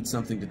you need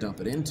something to dump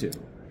it into,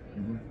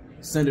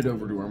 send it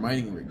over to our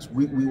mining rigs.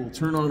 We will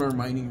turn on our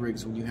mining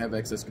rigs when you have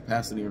excess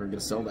capacity and are going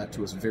to sell that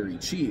to us very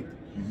cheap.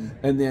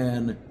 And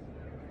then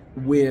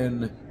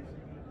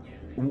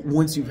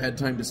once you've had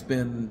time to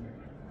spin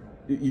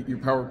your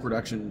power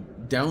production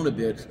down a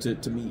bit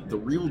to meet the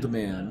real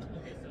demand,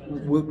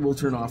 we'll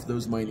turn off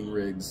those mining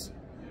rigs.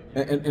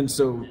 And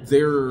so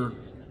they're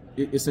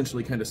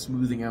essentially kind of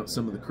smoothing out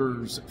some of the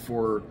curves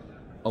for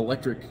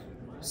electric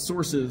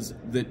sources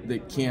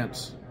that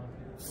can't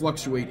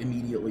fluctuate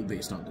immediately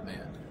based on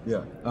demand.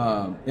 Yeah.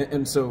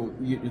 And so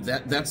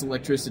that's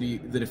electricity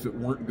that, if it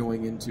weren't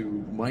going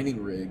into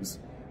mining rigs,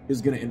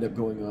 is going to end up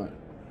going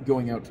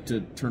out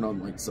to turn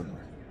on lights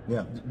somewhere.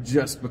 Yeah.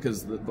 Just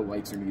because the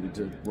lights are needed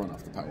to run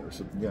off the power,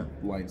 so yeah,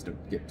 lines don't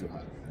get too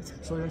hot. That's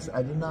actually interesting.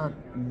 I did not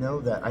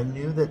know that. I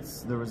knew that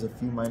there was a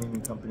few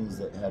mining companies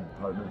that had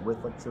partnered with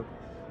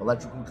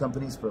electrical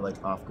companies for like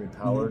off-grid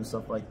power and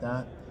stuff like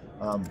that.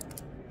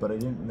 But I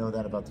didn't know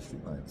that about the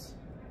street lights.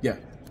 Yeah.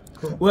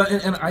 Cool. Well,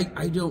 and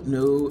I don't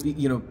know,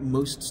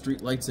 most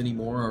street lights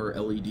anymore are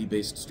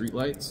LED-based street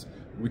lights,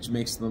 which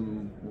makes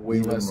them way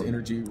Even less more,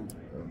 energy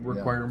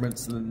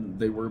requirements than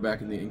they were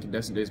back in the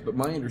incandescent days. But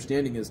my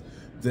understanding is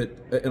that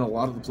in a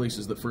lot of the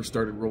places that first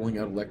started rolling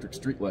out electric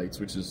street lights,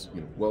 which is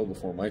well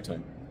before my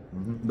time,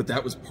 but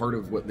that was part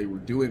of what they were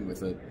doing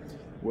with it,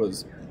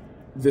 was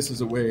this is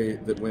a way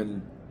that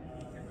when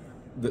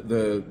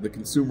the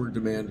consumer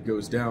demand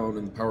goes down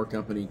and the power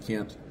company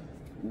can't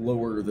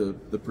lower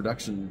the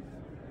production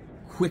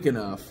quick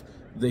enough,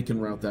 they can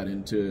route that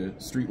into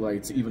street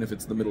lights, even if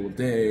it's the middle of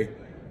day.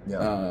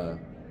 Yeah.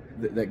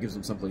 That gives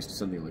them someplace to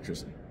send the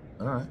electricity.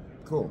 All right,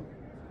 cool.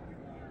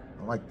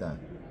 I like that.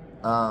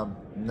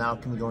 Now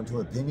can we go into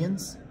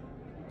opinions?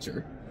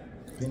 Sure.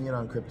 Opinion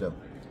on crypto.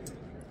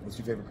 What's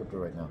your favorite crypto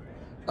right now?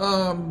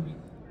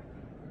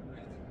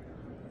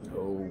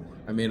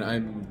 I mean,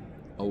 I'm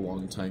a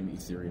long-time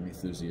Ethereum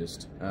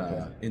enthusiast.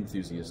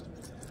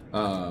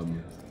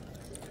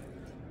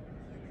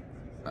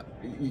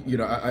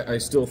 I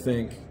still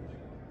think.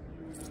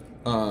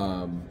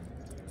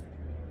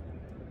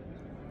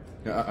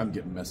 I'm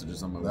getting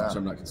messages on my watch.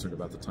 I'm not concerned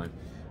about the time.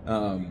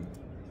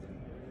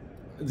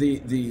 The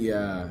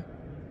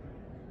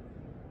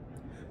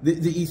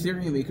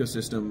Ethereum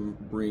ecosystem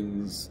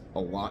brings a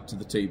lot to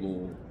the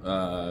table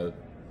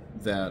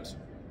that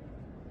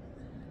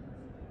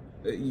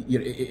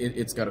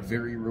it's got a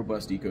very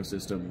robust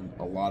ecosystem,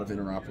 a lot of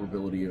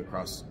interoperability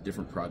across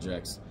different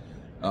projects,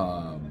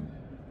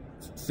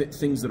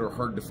 things that are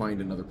hard to find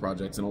in other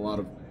projects, and a lot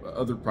of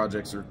other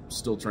projects are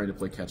still trying to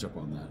play catch up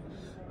on that.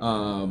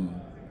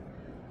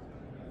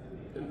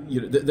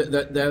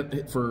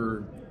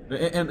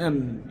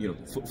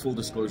 Full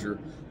disclosure,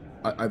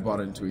 I bought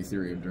into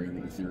Ethereum during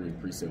the Ethereum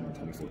pre-sale in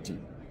 2014.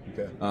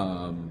 Okay.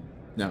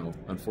 Now,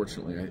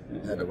 unfortunately, I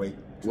had to wait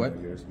 2 more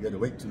years. You had to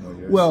wait 2 more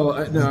years.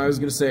 Well, no, I was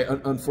going to say,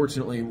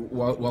 unfortunately,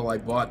 while I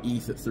bought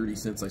ETH at 30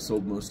 cents, I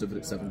sold most of it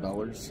at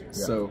 $7. Yeah.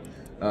 So,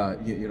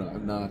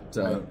 I'm not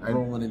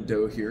rolling in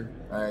dough here.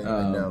 I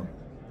know.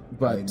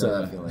 But I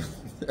know that feeling.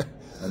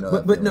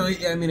 But no,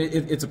 I mean,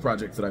 it's a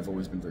project that I've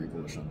always been very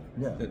bullish on.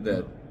 Yeah.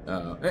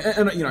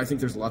 I think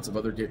there's lots of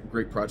other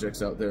great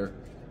projects out there.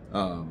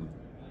 I'm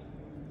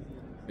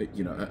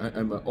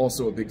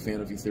also a big fan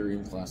of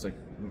Ethereum Classic.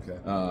 Okay.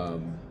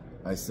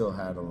 I still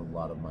had a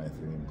lot of my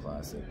Ethereum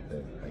Classic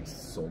that I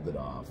sold it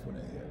off when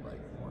it hit like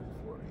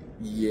 140.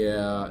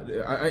 Yeah,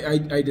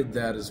 I did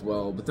that as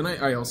well, but then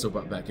I also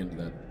bought back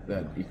into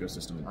that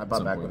ecosystem. I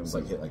bought back when it was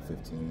hit like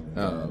 15.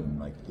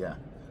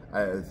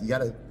 And you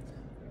gotta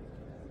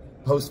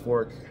post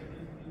fork.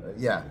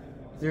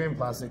 Ethereum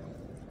Classic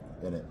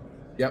in it.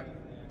 Yep.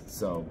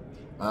 So,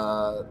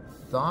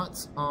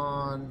 thoughts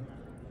on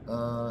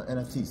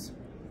NFTs?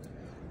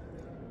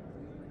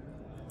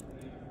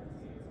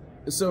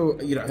 So,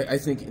 I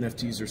think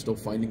NFTs are still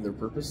finding their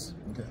purpose.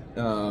 Okay.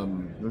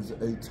 There's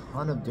a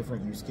ton of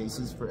different use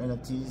cases for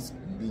NFTs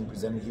being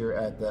presented here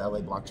at the LA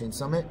Blockchain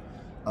Summit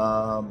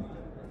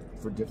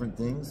for different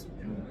things.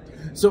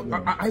 So,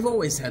 I've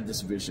always had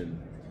this vision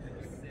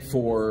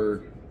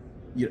for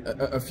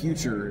a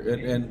future,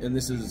 and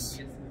this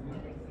is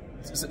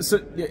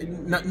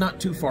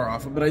not too far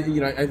off, but I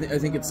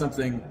think it's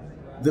something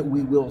that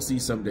we will see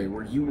someday,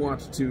 where you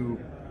want to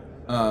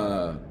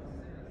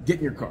get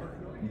in your car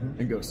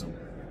and go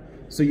somewhere.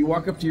 So you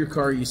walk up to your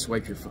car, you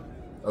swipe your phone.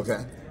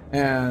 Okay.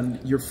 And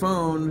your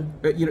phone,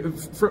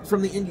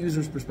 from the end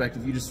user's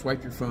perspective, you just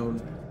swipe your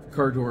phone,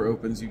 car door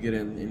opens, you get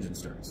in, the engine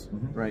starts,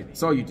 right?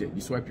 That's all you did.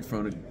 You swiped your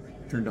phone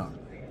and turned on.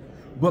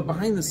 But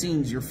behind the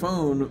scenes, your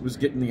phone was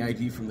getting the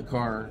ID from the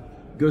car,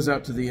 goes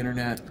out to the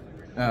internet,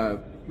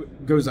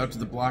 goes out to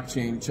the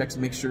blockchain, checks,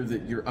 makes sure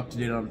that you're up to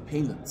date on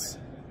payments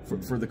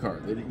for the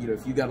car. That, you know,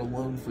 if you got a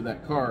loan for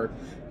that car,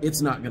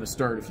 it's not going to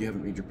start if you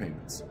haven't made your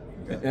payments.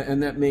 Okay.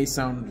 And that may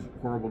sound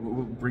horrible, but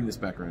we'll bring this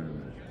back around in a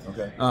minute.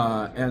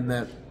 Okay. And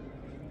that,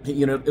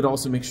 you know, it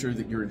also makes sure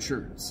that you're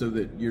insured, so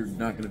that you're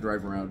not going to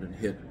drive around and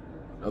hit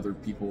other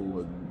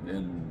people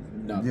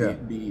and not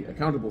be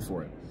accountable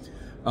for it.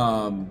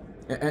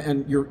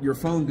 And your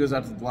phone goes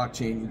out to the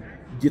blockchain,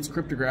 gets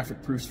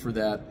cryptographic proofs for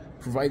that,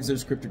 provides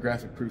those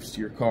cryptographic proofs to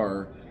your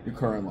car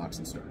unlocks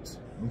and starts.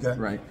 Okay.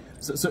 Right?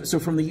 So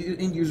from the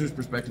end user's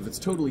perspective, it's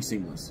totally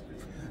seamless.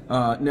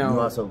 Now, you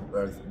also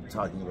are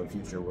talking about a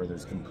future where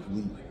there's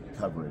complete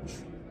coverage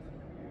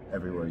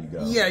everywhere you go.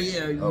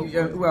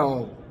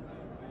 Well,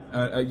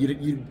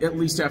 you at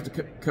least have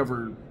to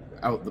cover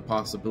out the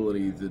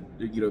possibility that,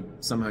 you know,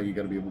 somehow you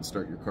got to be able to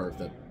start your car if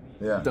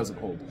that doesn't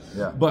hold.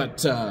 Yeah.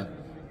 But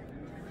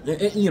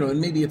you know,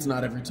 and maybe it's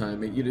not every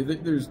time. You know,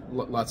 there's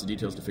lots of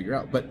details to figure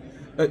out.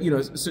 But you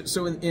know,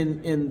 so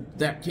in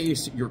that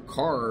case, your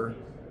car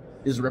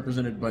is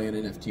represented by an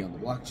NFT on the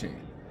blockchain.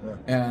 Yeah.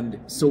 And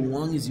so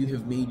long as you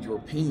have made your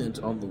payment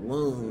on the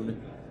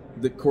loan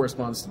that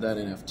corresponds to that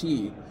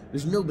NFT,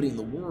 there's nobody in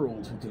the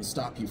world who can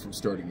stop you from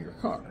starting your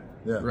car.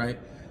 Yeah. Right?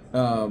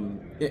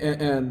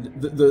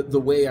 And the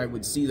way I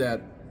would see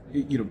that,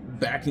 you know,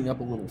 backing up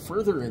a little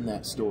further in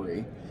that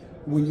story,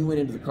 when you went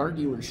into the car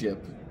dealership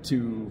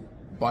to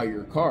buy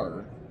your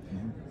car,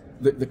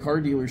 the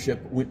car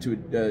dealership went to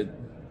a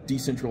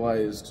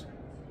decentralized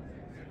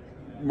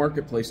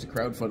marketplace to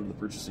crowdfund the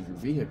purchase of your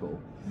vehicle.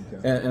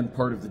 Okay. And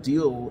part of the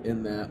deal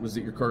in that was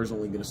that your car is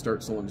only going to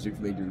start so long as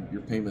you've made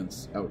your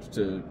payments out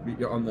to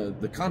on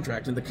the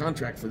contract, and the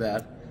contract for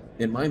that,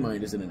 in my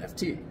mind, is an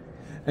NFT.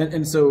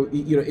 And so,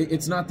 you know,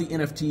 it's not the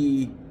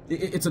NFT.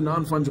 It's a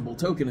non-fungible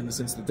token in the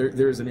sense that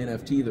there is an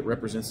NFT that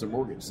represents a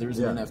mortgage. There's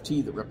an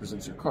NFT that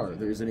represents your car.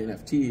 There's an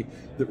NFT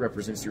that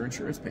represents your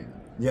insurance payment.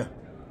 Yeah.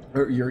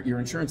 Or your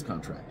insurance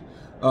contract.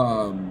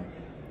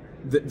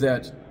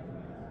 That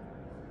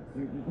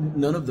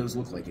none of those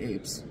look like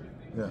apes.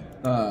 Yeah.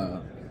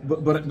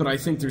 But I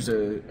think there's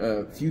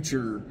a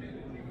future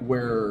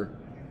where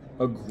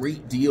a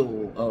great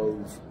deal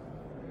of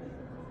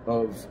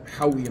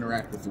how we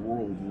interact with the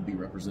world will be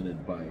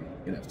represented by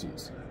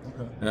NFTs.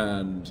 Okay.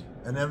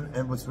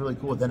 And what's really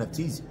cool with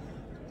NFTs,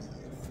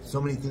 so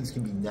many things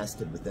can be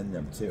nested within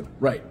them too.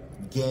 Right.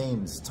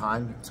 Games,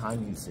 time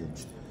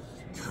usage,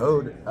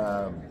 code,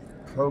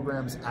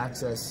 programs,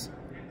 access,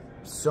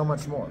 so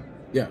much more.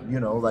 Yeah. You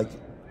know, like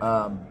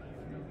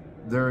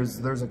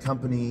there's a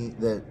company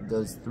that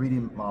does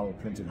 3D model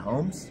printed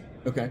homes.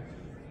 Okay.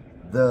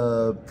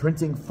 The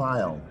printing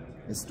file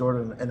is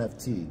stored in an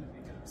NFT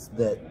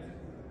that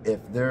if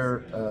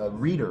their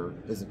reader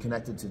is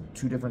connected to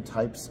two different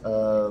types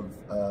of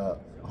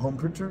home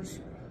printers,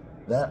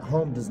 that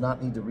home does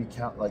not need to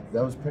like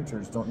those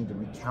printers don't need to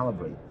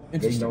recalibrate.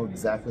 They know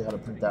exactly how to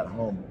print that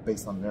home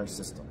based on their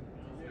system.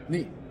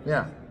 Neat.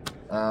 Yeah.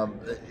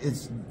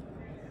 It's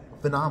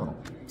phenomenal.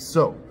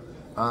 So,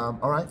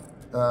 all right.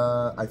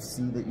 I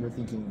see that you're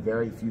thinking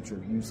very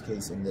future use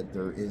case and that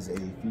there is a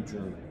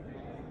future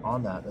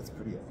on that. That's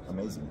pretty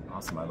amazing.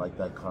 Awesome. I like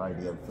that car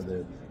idea for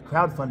the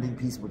crowdfunding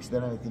piece, which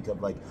then I think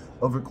of like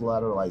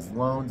over-collateralized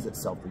loans that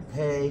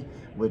self-repay,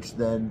 which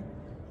then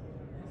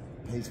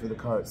pays for the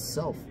car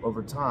itself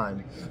over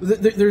time.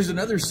 There's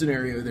another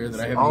scenario there that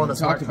I haven't even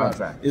talked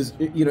about. Is,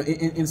 you know,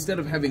 instead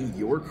of having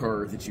your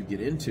car that you get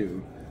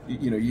into,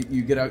 you know,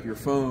 you get out your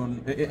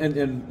phone,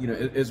 and you know,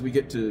 as we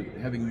get to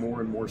having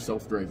more and more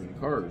self-driving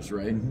cars,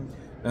 right?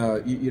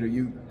 Mm-hmm. You know,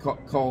 you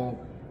call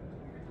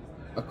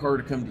a car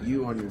to come to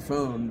you on your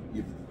phone,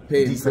 you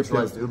pay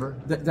decentralized Uber.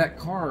 That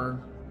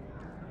car,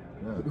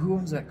 who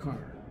owns that car?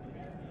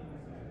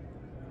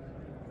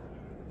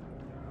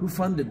 Who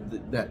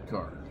funded that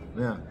car?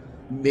 Yeah.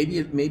 Maybe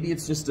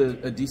it's just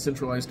a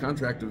decentralized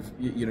contract of,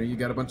 you know, you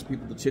got a bunch of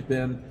people to chip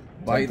in,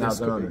 buy this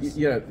car. Owners.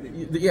 Yeah,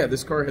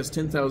 this car has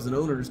 10,000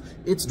 owners.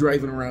 It's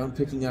driving around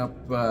picking up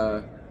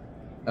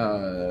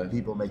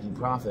people making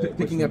profit.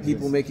 Picking up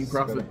people making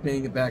profit,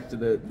 paying it back to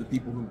the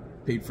people who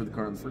paid for the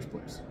car in the first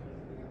place.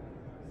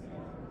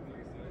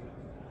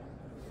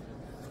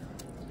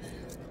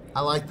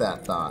 I like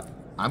that thought.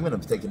 I'm going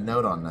to take a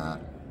note on that.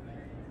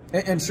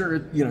 And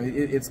sure, you know,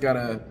 it's got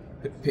to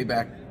pay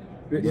back.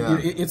 Yeah.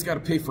 It's got to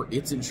pay for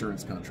its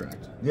insurance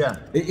contract. Yeah.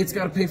 It's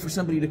got to pay for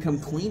somebody to come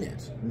clean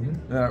it,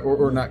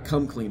 or not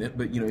come clean it,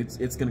 but you know,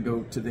 it's going to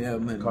go to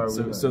them, and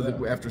so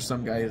that after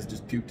some guy has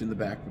just puked in the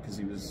back because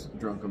he was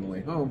drunk on the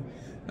way home.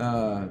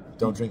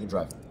 Don't drink and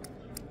drive.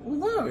 Well,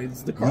 no,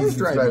 it's the car's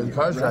driving. The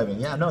car's driving.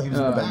 Yeah, no, he was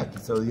in the back.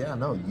 So yeah,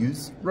 no,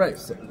 use right.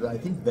 So, I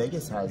think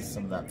Vegas has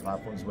some of that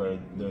platforms where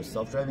there's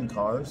self-driving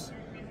cars,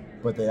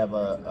 but they have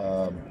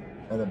an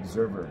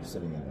observer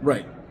sitting in there.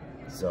 Right.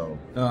 So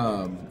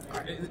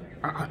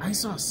I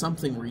saw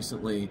something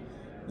recently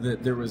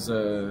that there was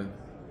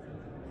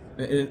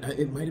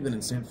it might have been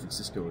in San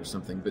Francisco or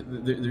something, but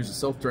there's a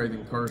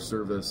self-driving car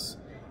service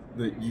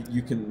that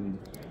you can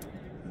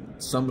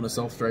summon a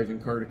self-driving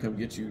car to come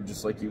get you,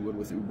 just like you would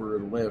with Uber or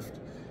Lyft,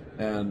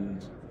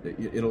 and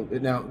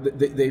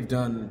they've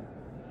done,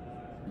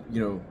 you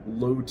know,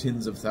 low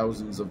tens of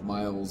thousands of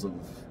miles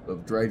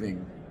of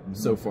driving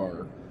so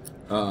far,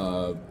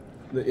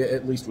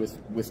 at least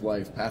with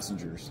live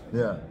passengers.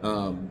 Yeah.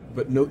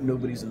 But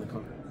nobody's in the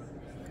car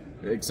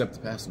except the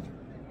passenger.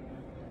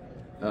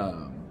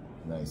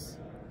 Nice.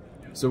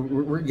 So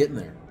we're getting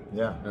there.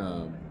 Yeah.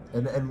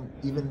 And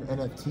even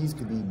NFTs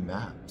could be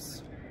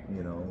maps,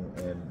 you know,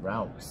 and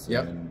routes.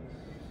 Yep. And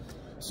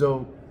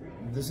so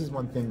this is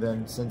one thing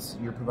then, since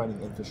you're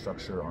providing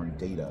infrastructure on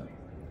data,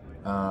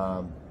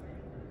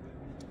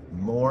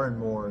 more and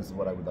more is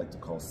what I would like to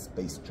call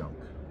space junk,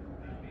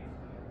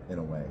 in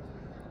a way.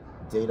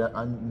 Data,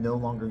 no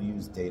longer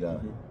use data.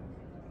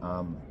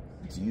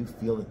 Do you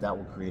feel that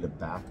will create a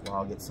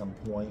backlog at some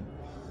point?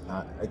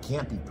 It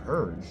can't be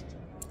purged,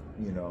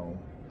 you know.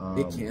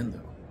 It can,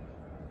 though.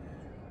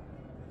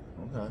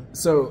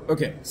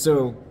 Okay.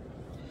 So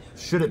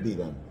should it be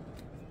then?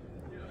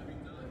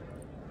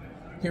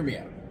 Hear me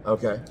out.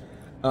 Okay.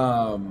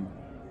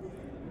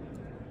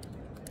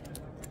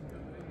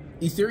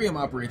 Ethereum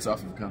operates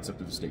off of a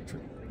concept of a state tree.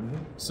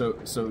 So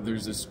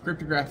there's this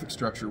cryptographic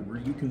structure where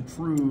you can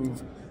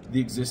prove the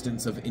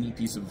existence of any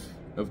piece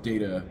of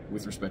data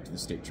with respect to the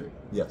state tree.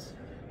 Yes.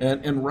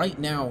 And right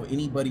now,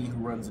 anybody who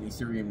runs an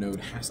Ethereum node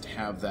has to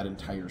have that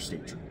entire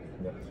state tree.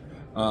 Yep.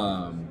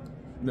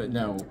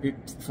 Now,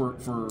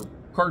 for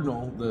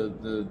Cardinal,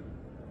 the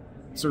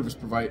service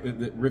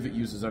that Rivet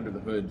uses under the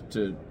hood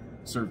to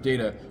serve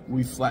data,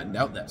 we've flattened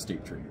out that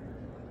state tree.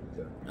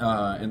 Okay.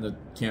 And that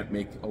can't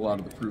make a lot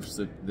of the proofs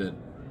that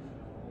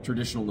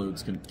traditional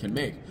nodes can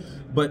make.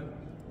 But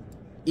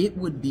it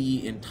would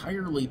be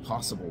entirely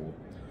possible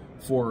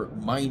for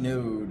my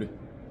node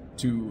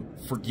to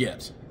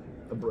forget.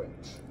 A bridge.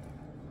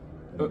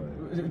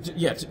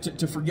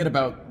 To forget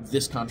about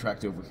this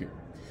contract over here.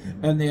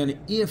 And then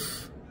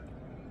if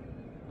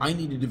I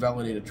needed to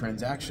validate a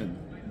transaction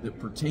that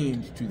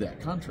pertained to that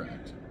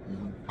contract,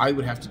 I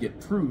would have to get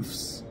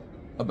proofs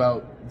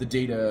about the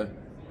data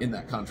in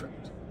that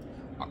contract.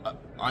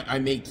 I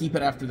may keep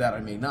it after that, I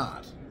may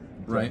not,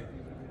 right?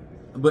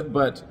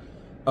 But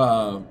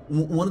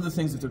one of the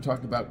things that they're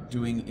talking about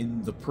doing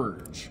in the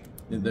purge,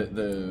 we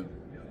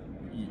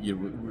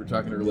were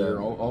talking earlier,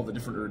 all the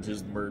different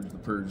urges, the merge, the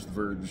purge, the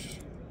verge,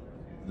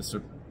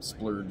 the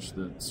splurge,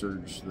 the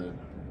surge, the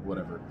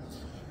whatever.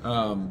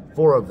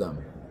 4 of them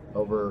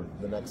over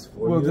the next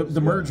 4 years. Well,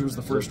 the merge was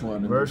the first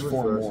one, and there's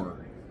 4 more.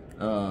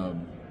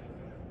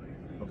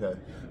 Okay.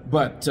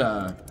 But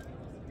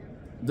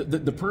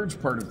the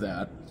purge part of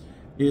that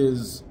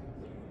is,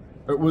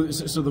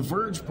 so the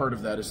verge part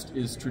of that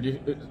is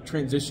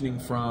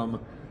transitioning from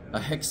a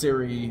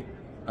hexary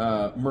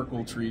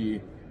Merkle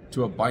tree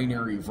to a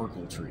binary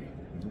Verkle tree.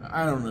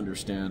 I don't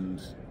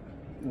understand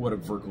what a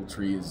Verkle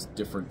tree is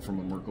different from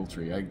a Merkle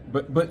tree.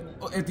 But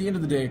at the end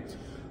of the day,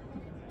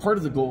 part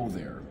of the goal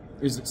there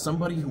is that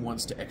somebody who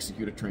wants to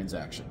execute a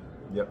transaction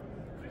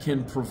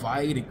can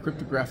provide a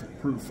cryptographic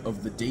proof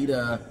of the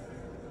data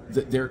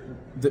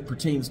that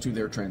pertains to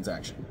their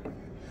transaction.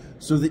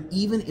 So that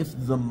even if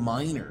the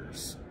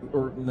miners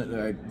or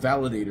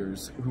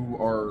validators who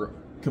are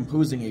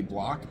composing a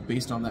block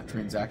based on that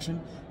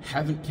transaction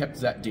haven't kept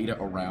that data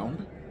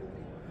around,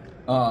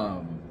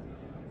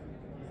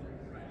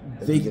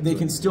 they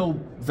can still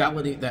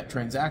validate that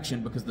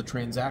transaction because the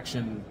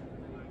transaction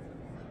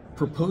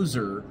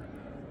proposer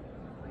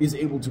is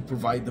able to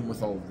provide them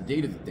with all of the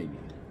data that they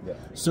need. Yeah.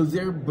 So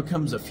there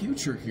becomes a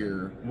future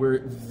here where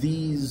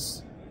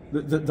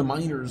the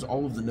miners,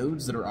 all of the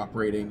nodes that are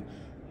operating,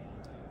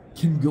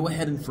 can go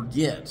ahead and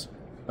forget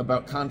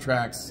about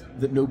contracts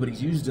that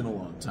nobody's used in a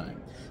long time.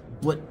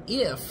 But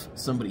if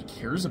somebody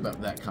cares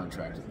about that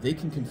contract, they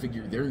can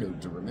configure their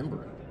node to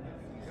remember it.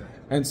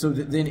 And so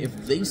that then if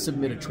they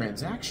submit a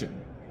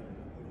transaction,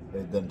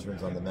 it then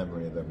turns on the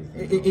memory of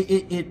everything.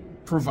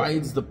 It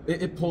provides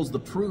it pulls the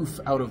proof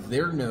out of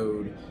their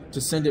node to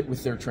send it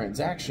with their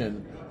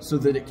transaction so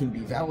that it can be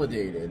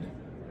validated.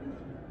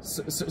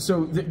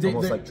 So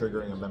almost like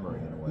triggering a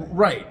memory in a way.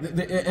 Right,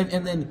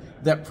 and then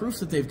that proof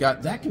that they've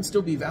got, that can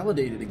still be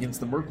validated against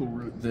the Merkle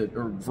root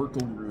or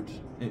Verkle root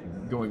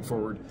going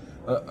forward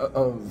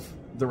of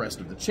the rest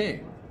of the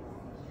chain.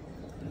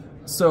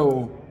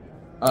 So,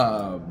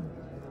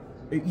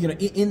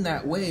 in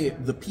that way,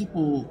 the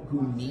people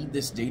who need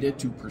this data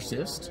to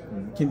persist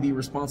can be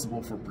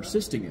responsible for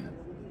persisting it.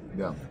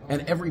 Yeah.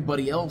 And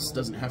everybody else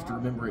doesn't have to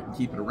remember it and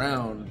keep it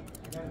around.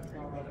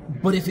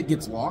 But if it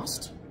gets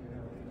lost,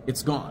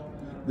 it's gone.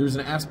 There's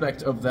an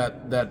aspect of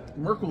that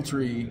Merkle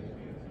tree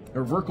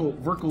or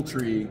Verkle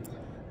tree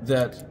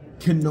that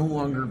can no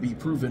longer be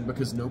proven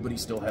because nobody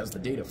still has the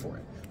data for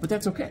it. But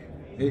that's okay.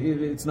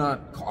 It's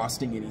not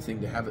costing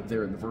anything to have it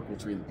there in the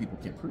Verkle tree that people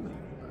can't prove it.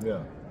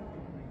 Yeah.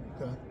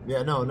 Okay.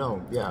 Yeah.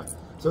 No. Yeah.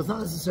 So it's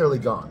not necessarily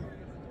gone.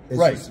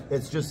 Right.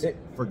 It's just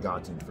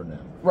forgotten for now.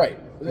 Right.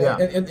 Yeah.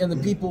 And the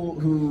people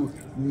who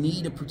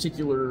need a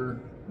particular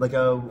Like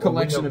a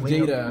collection of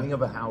data. wing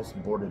of a house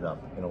boarded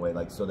up in a way,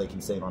 like so they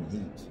can save on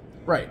heat.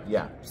 Right.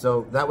 Yeah.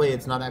 So that way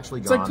it's not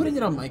actually It's gone. like putting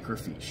it on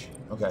microfiche.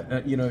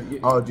 Okay. You know.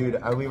 Oh,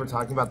 dude, we were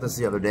talking about this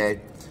the other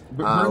day.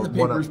 Burn the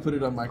papers, put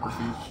it on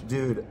microfiche.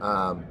 Dude,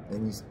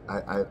 and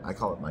I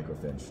call it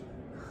microfinch.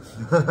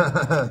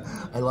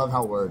 I love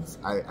how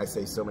I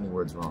say so many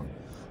words wrong.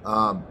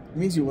 It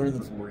means you learn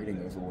them from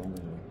reading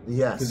overwhelmingly.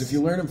 Yes. Because if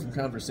you learn them from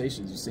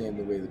conversations, you say them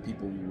the way the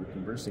people you were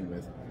conversing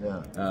with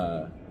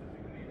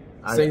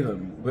say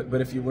them.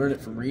 But if you learn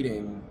it from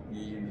reading,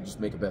 you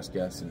just make a best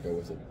guess and go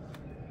with it.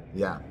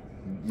 Yeah,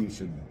 you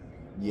should.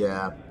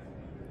 Yeah.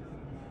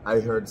 I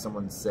heard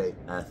someone say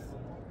 "eth"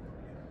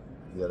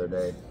 the other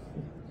day.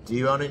 Do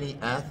you own any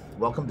 "eth"?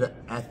 Welcome to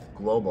 "eth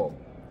Global,"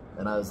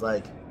 and I was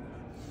like,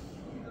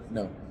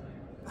 no.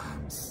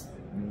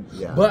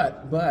 Yeah.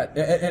 But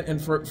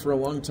for a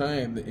long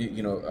time,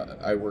 you know,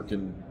 I work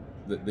in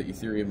the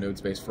Ethereum node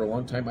space. For a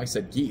long time, I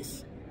said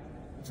Geth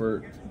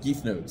for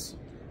Geth nodes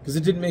because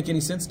it didn't make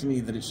any sense to me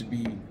that it should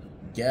be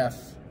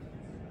Geth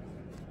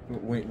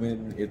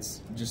when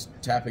it's just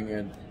tapping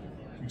a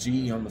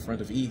G on the front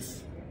of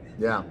ETH.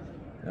 Yeah.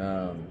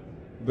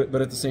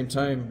 But at the same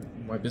time,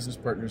 my business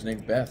partner's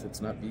named Beth.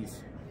 It's not Beef.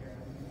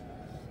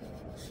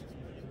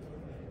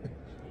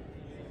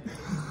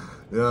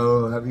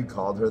 No, have you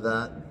called her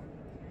that?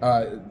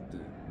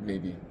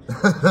 Maybe.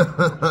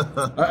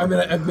 I mean,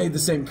 I've made the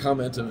same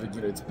comment of,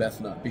 you know, it's Beth,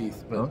 not Beef.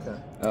 But, okay.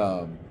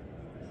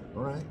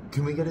 All right.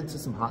 Can we get into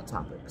some hot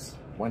topics?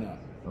 Why not?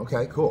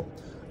 Okay, cool.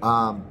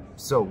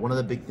 So one of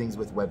the big things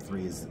with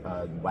Web3 is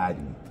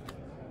WAGMI.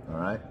 All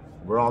right.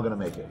 We're all gonna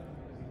make it.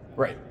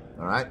 Right.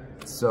 All right.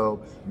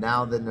 So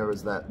now then there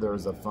was a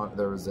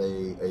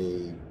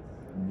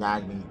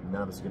NAGMI.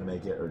 None of us are gonna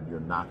make it, or you're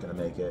not gonna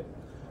make it.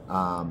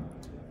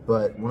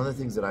 But one of the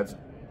things that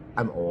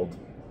I'm old,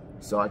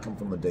 so I come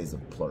from the days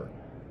of Plur.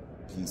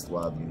 Peace,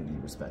 love, unity,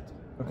 respect.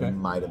 Okay. I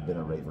might have been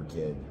a raver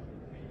kid,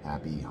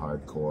 happy,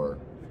 hardcore,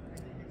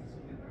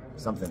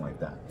 something like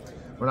that.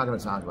 We're not going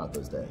to talk about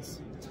those days.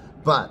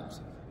 But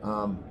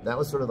that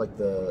was sort of like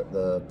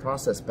the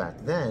process back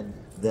then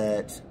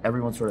that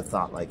everyone sort of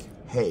thought like,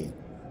 hey,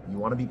 you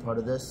want to be part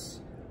of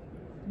this?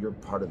 You're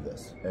part of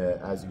this,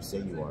 as you say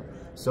you are.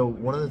 So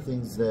one of the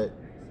things that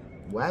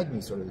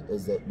WAGMI sort of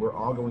is that we're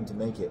all going to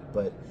make it,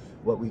 but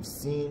what we've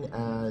seen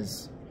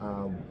as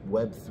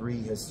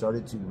Web3 has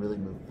started to really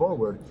move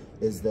forward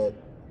is that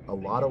a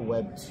lot of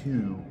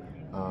Web2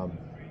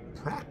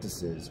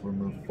 practices were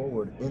moved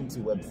forward into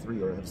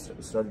Web3 or have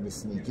started to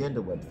sneak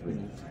into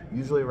Web3,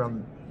 usually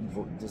around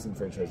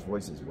disenfranchised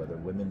voices, whether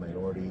women,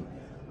 minority,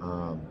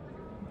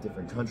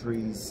 different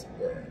countries,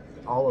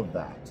 all of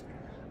that.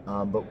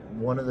 But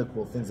one of the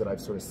cool things that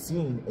I've sort of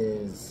seen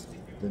is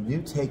the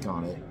new take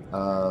on it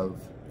of,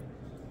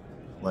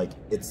 like,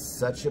 it's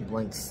such a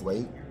blank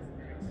slate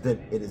that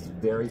it is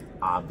very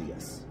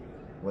obvious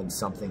when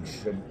something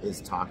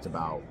is talked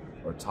about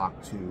or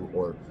talked to,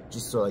 or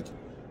just sort of like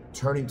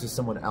turning to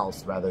someone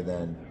else rather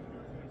than,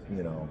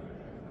 you know,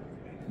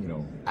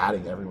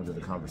 adding everyone to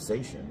the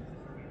conversation.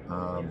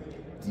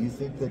 Do you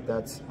think that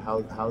that's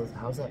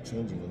how's that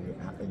changing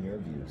in your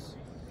views?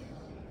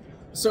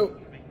 So,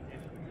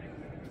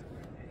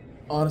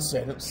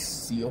 honestly, I don't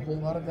see a whole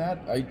lot of that.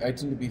 I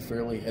tend to be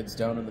fairly heads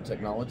down on the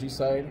technology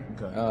side.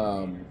 Okay.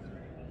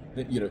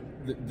 You know,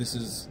 this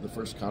is the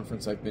first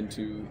conference I've been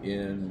to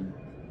in,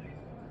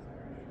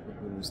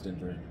 when was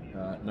Denver?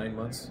 9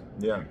 months.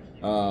 Yeah.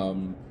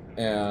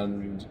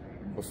 And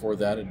before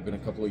that, it had been a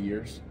couple of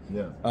years.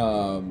 Yeah.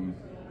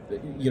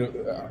 You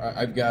know,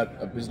 I've got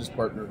a business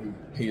partner who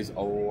pays a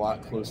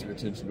lot closer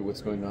attention to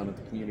what's going on at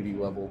the community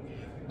level.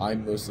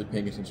 I'm mostly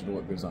paying attention to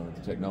what goes on at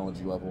the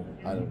technology level.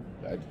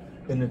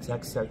 In the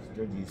tech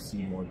sector, do you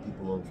see more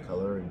people of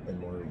color and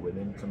more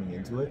women coming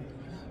into it?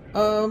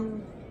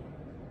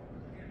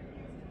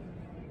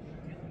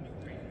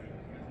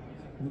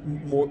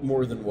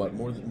 More than what?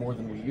 More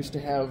than we used to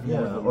have.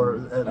 Yeah, more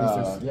than, or at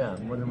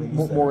least more than we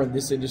used to. More in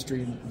this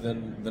industry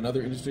than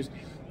other industries.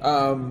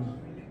 I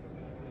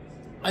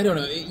don't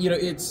know. You know,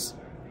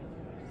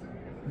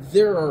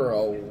 there are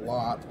a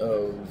lot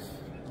of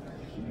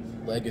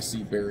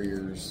legacy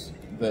barriers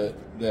that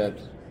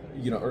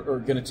you know are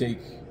going to take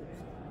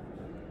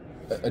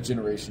a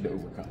generation to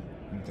overcome.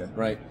 Okay.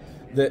 Right.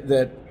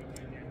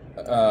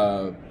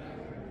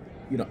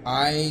 You know,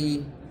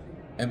 I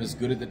am as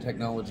good at the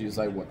technology as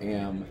I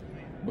am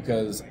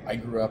because I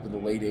grew up in the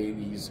late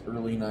 80s,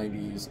 early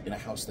 90s in a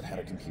house that had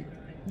a computer.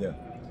 Yeah.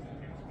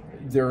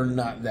 There are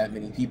not that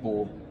many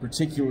people,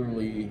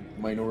 particularly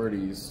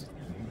minorities,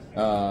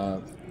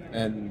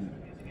 and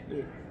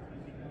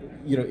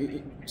you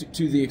know,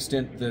 to the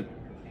extent that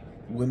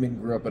women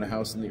grew up in a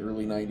house in the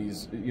early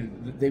 90s, you know,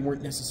 they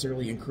weren't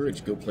necessarily encouraged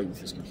to go play with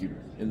this computer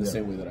in the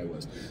same way that I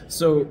was.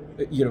 So,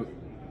 you know,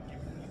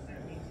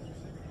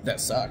 that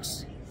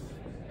sucks.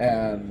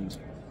 And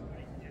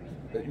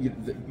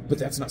but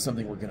that's not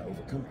something we're going to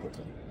overcome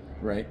quickly,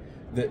 right?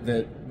 That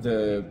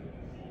the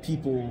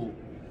people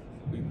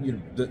you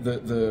know,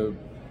 the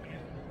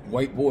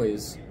white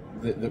boys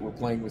that were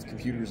playing with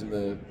computers in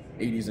the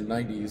 80s and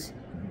 90s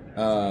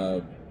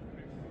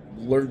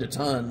learned a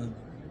ton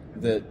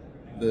that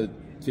the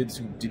kids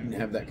who didn't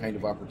have that kind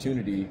of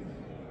opportunity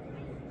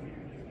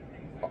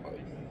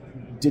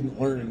didn't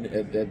learn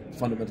at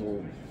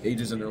fundamental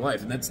ages in their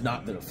life, and that's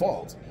not their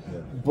fault. Yeah.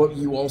 But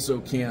you also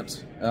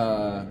can't,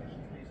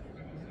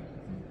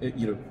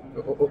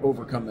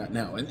 overcome that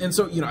now. And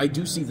so, I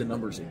do see the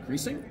numbers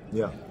increasing.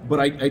 Yeah. But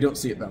I don't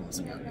see it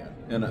balancing out yet,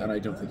 and I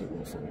don't think it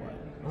will for a while.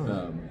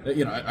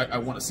 I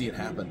want to see it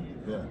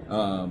happen. Yeah.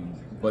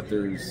 But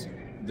it's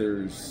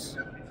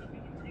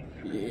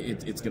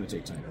going to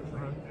take time.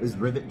 Is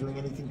Rivet doing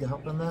anything to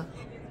help on that?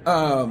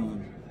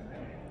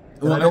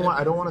 Well, I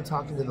don't want to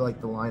talk into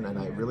the line, and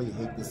I really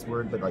hate this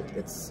word, but I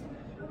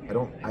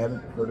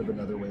haven't heard of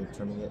another way of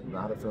terming it.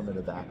 Not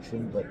affirmative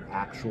action, but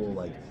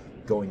actual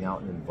going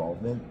out and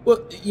involvement.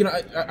 Well,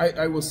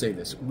 I will say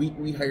this: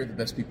 we hire the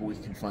best people we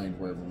can find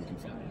wherever we can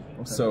find them.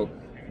 Okay. So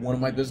one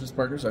of my business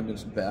partners, I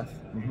mentioned Beth.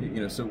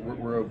 Mm-hmm. So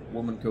we're a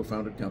woman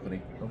co-founded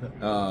company. Okay.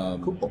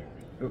 Cool.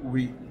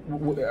 You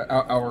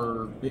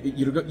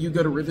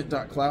go to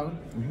rivet.cloud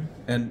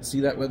and see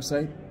that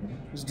website.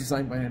 Mm-hmm. It was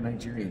designed by a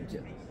Nigerian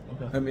kid.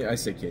 Okay. I mean, I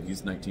say kid.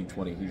 He's 19,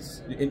 20.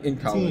 He's in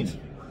college.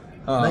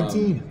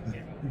 19.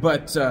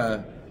 But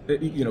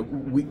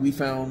we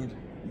found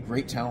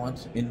great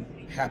talent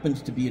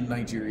happened to be in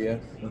Nigeria.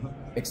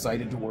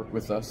 Excited to work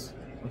with us.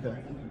 Okay.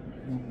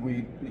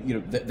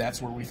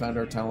 That's where we found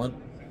our talent.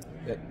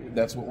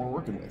 That's what we're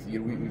working with.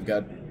 We've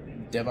got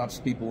DevOps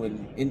people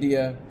in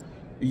India.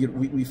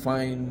 We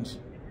find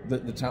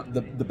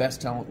the best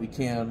talent we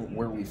can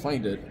where we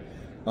find it,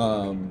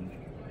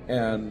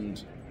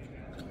 and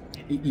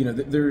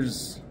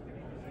there's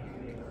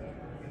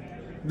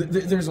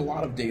a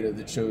lot of data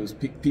that shows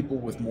people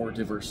with more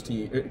diverse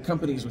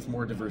companies with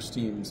more diverse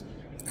teams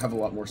have a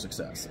lot more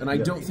success, and I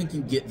don't think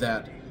you get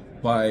that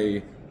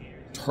by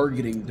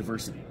targeting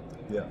diversity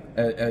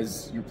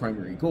as your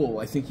primary goal.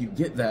 I think you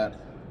get that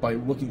by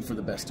looking for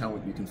the best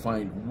talent you can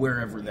find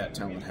wherever that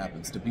talent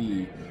happens to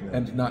be,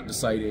 and not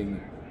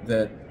deciding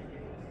that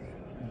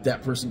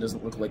person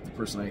doesn't look like the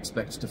person I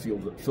expect to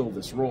fill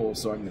this role,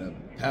 so I'm going to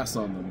pass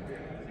on them.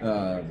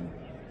 I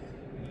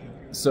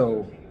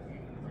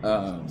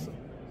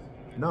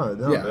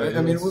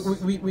mean,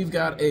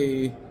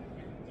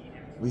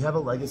 we have a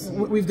legacy.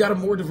 We've got a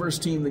more diverse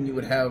team than you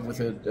would have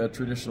with a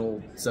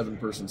traditional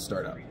 7-person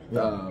startup.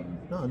 Yeah.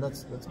 And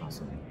that's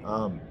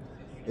awesome.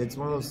 It's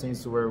one of those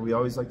things to where we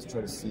always like to try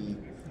to see.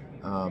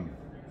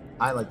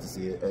 I like to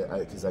see it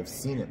because I've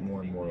seen it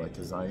more and more.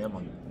 Because I am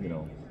on,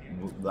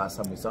 last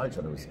time we saw each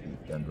other was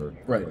Denver,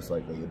 most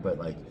likely.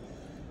 But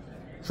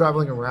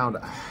traveling around,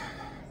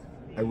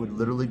 I would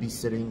literally be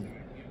sitting,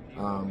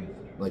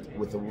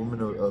 with a woman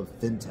of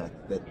fintech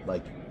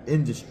that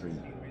industry,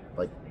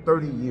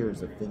 30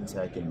 years of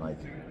fintech and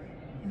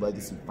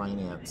legacy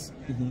finance,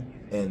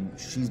 and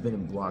she's been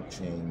in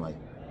blockchain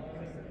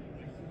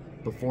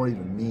before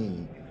even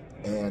me.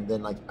 And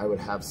then I would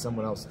have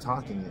someone else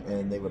talking,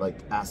 and they would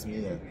ask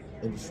me an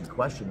industry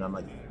question. And I'm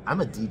like,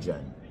 I'm a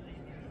DGen.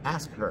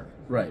 Ask her.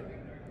 Right.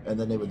 And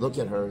then they would look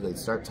at her, they'd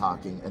start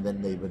talking, and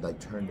then they would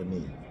turn to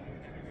me.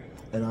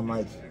 And I'm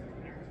like,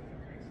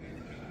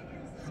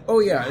 oh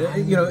yeah,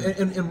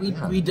 and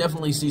we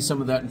definitely see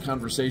some of that in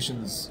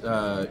conversations.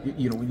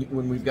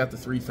 When we've got the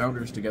 3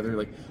 founders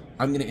together,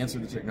 I'm going to answer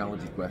the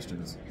technology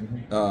questions.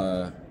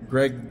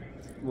 Greg,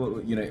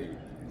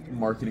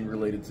 marketing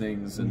related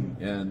things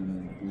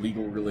and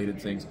legal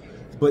related things,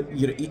 but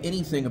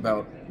anything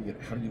about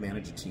how do you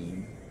manage a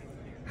team,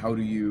 how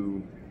do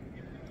you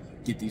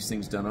get these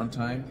things done on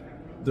time,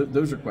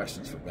 those are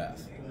questions for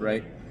Beth,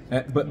 right?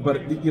 But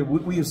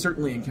we have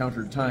certainly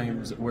encountered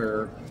times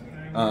where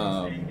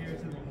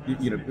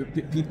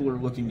people are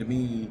looking to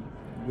me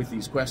with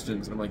these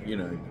questions, and I'm like,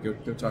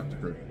 go talk to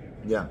her.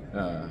 Yeah.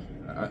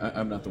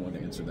 I'm not the one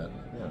to answer that.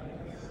 Yeah.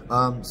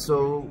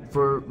 So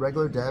for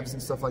regular devs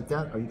and stuff like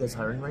that, are you guys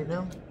hiring right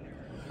now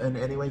in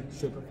any way,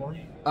 shape, or form?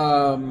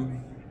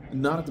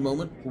 Not at the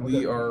moment. Okay.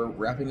 We are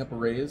wrapping up a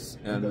raise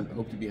and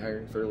hope to be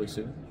hiring fairly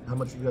soon. How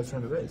much are you guys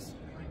trying to raise?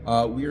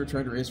 We are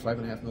trying to raise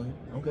 $5.5 million.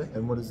 Okay.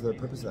 And what is the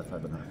purpose of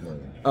that $5.5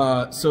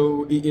 million?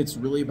 So it's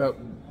really about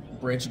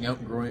branching out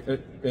and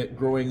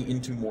growing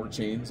into more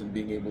chains and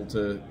being able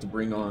to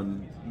bring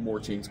on more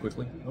chains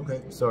quickly.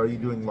 Okay, so are you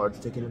doing large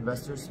ticket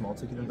investors, small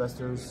ticket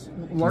investors?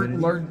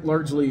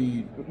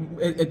 Largely,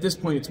 at this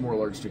point, it's more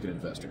large ticket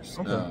investors.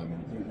 Okay.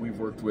 We've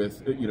worked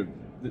with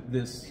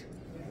this.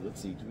 Let's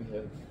see, do we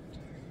have?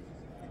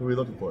 Who are we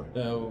looking for?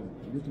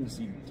 Looking to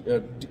see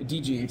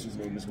DGH's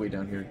name is way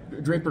down here.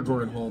 Draper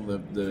Goren Holm,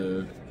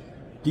 the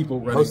people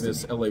running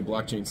this LA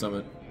Blockchain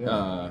Summit.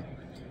 Yeah.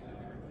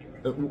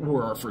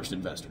 Were our first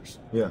investors.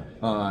 Yeah.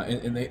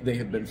 And they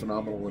have been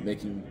phenomenal at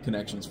making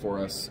connections for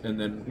us. And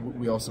then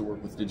we also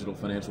work with Digital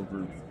Financial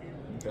Group,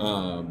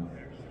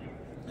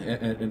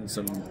 and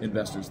some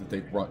investors that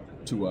they've brought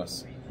to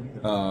us.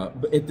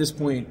 But at this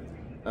point,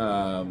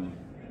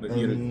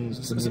 Any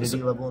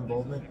community level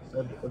involvement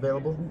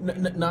available?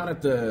 Not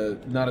at the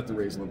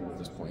raise level at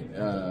this point.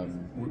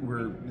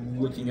 We're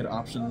looking at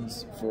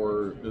options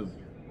for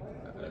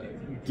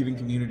giving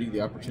community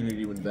the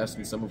opportunity to invest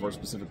in some of our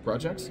specific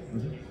projects.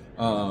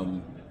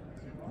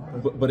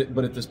 But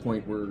at this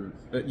point, we're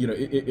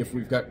if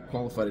we've got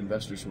qualified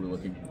investors who are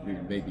looking,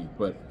 maybe.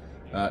 But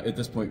at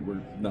this point,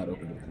 we're not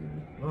open to the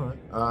community. All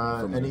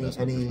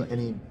right.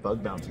 Any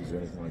bug bounties or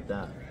anything like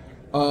that?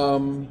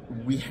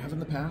 We have in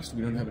the past.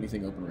 We don't have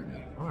anything open right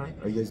now. All right.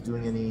 Are you guys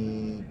doing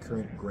any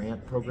current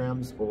grant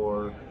programs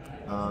or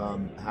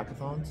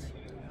hackathons?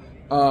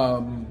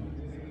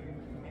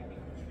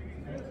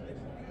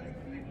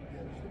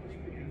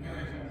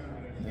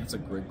 That's a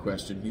great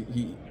question.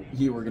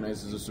 He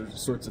organizes those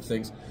sorts of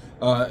things.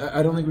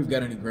 I don't think we've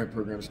got any grant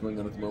programs going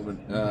on at the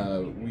moment.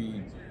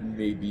 We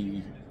may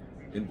be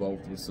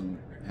involved with some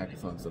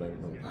hackathons that I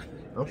don't know about.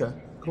 Okay,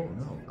 cool.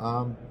 No.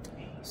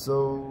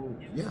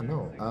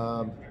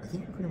 I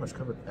think we pretty much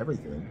covered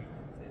everything.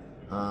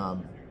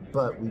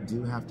 But we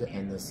do have to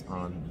end this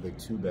on the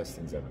two best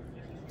things ever.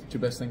 Two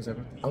best things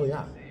ever? Oh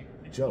yeah,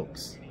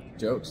 jokes.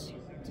 Jokes.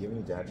 Do you have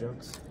any dad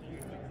jokes?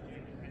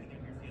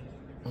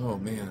 Oh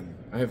man,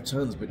 I have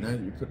tons, but now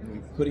that you're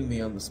putting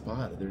me on the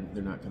spot,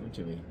 they're not coming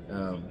to me.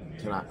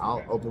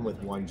 I'll open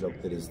with one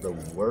joke that is the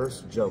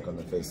worst joke on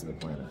the face of the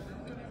planet,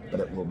 but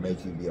it will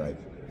make you be like,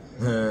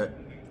 are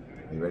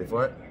you ready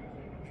for it?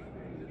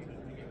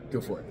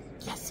 Go for it.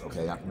 Yes,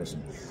 okay, I got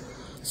permission.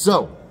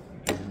 So,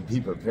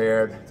 be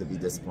prepared to be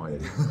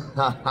disappointed.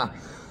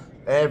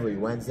 Every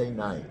Wednesday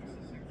night,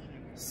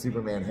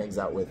 Superman hangs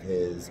out with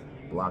his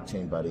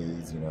blockchain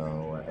buddies,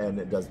 and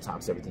it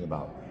talks everything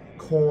about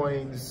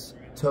coins,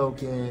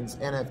 tokens,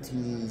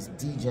 NFTs,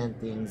 degen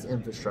things,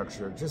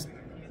 infrastructure, just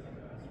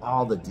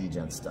all the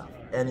degen stuff.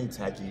 Any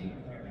techie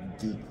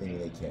geek thing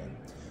they can.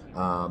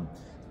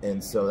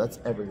 And so that's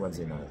every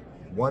Wednesday night.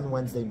 One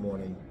Wednesday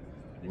morning,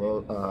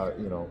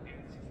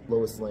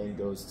 Lois Lane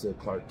goes to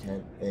Clark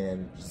Kent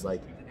and she's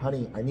like,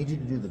 honey, I need you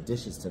to do the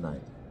dishes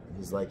tonight. And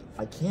he's like,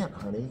 I can't,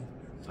 honey.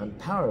 I'm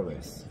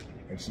powerless.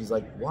 And she's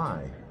like,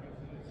 why?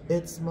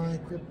 It's my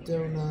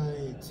crypto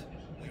night.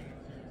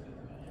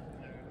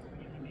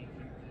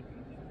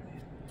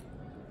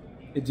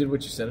 It did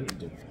what you said it would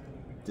do.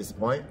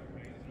 Disappoint?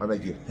 Or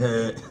make you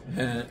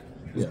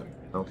yeah.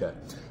 Okay.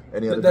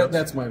 Any other jokes? jokes?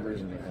 That's my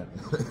version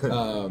of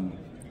that.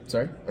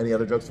 Sorry? Any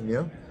other jokes from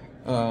you?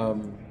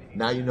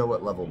 Now you know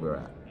what level we're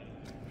at.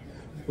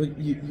 Well,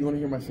 you want to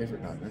hear my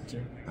favorite knock-knock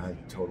joke? I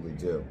totally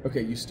do.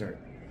 Okay, you start.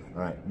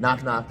 All right.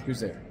 Knock, knock. Who's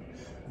there?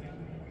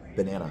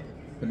 Banana.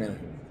 Banana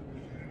who?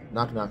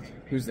 Knock, knock.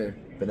 Who's there?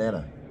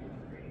 Banana.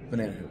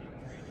 Banana who?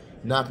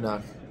 Knock,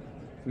 knock.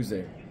 Who's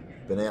there?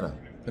 Banana.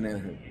 Banana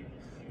who?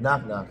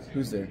 Knock, knock.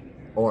 Who's there?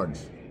 Orange.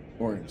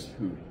 Orange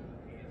who?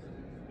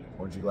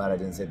 Aren't you glad I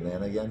didn't say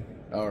banana again?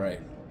 All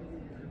right.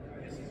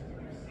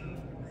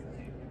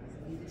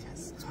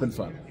 Yes. It's been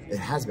fun. It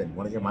has been.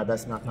 Want to hear my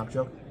best knock, knock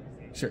joke?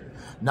 Sure.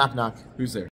 Knock, knock. Who's there?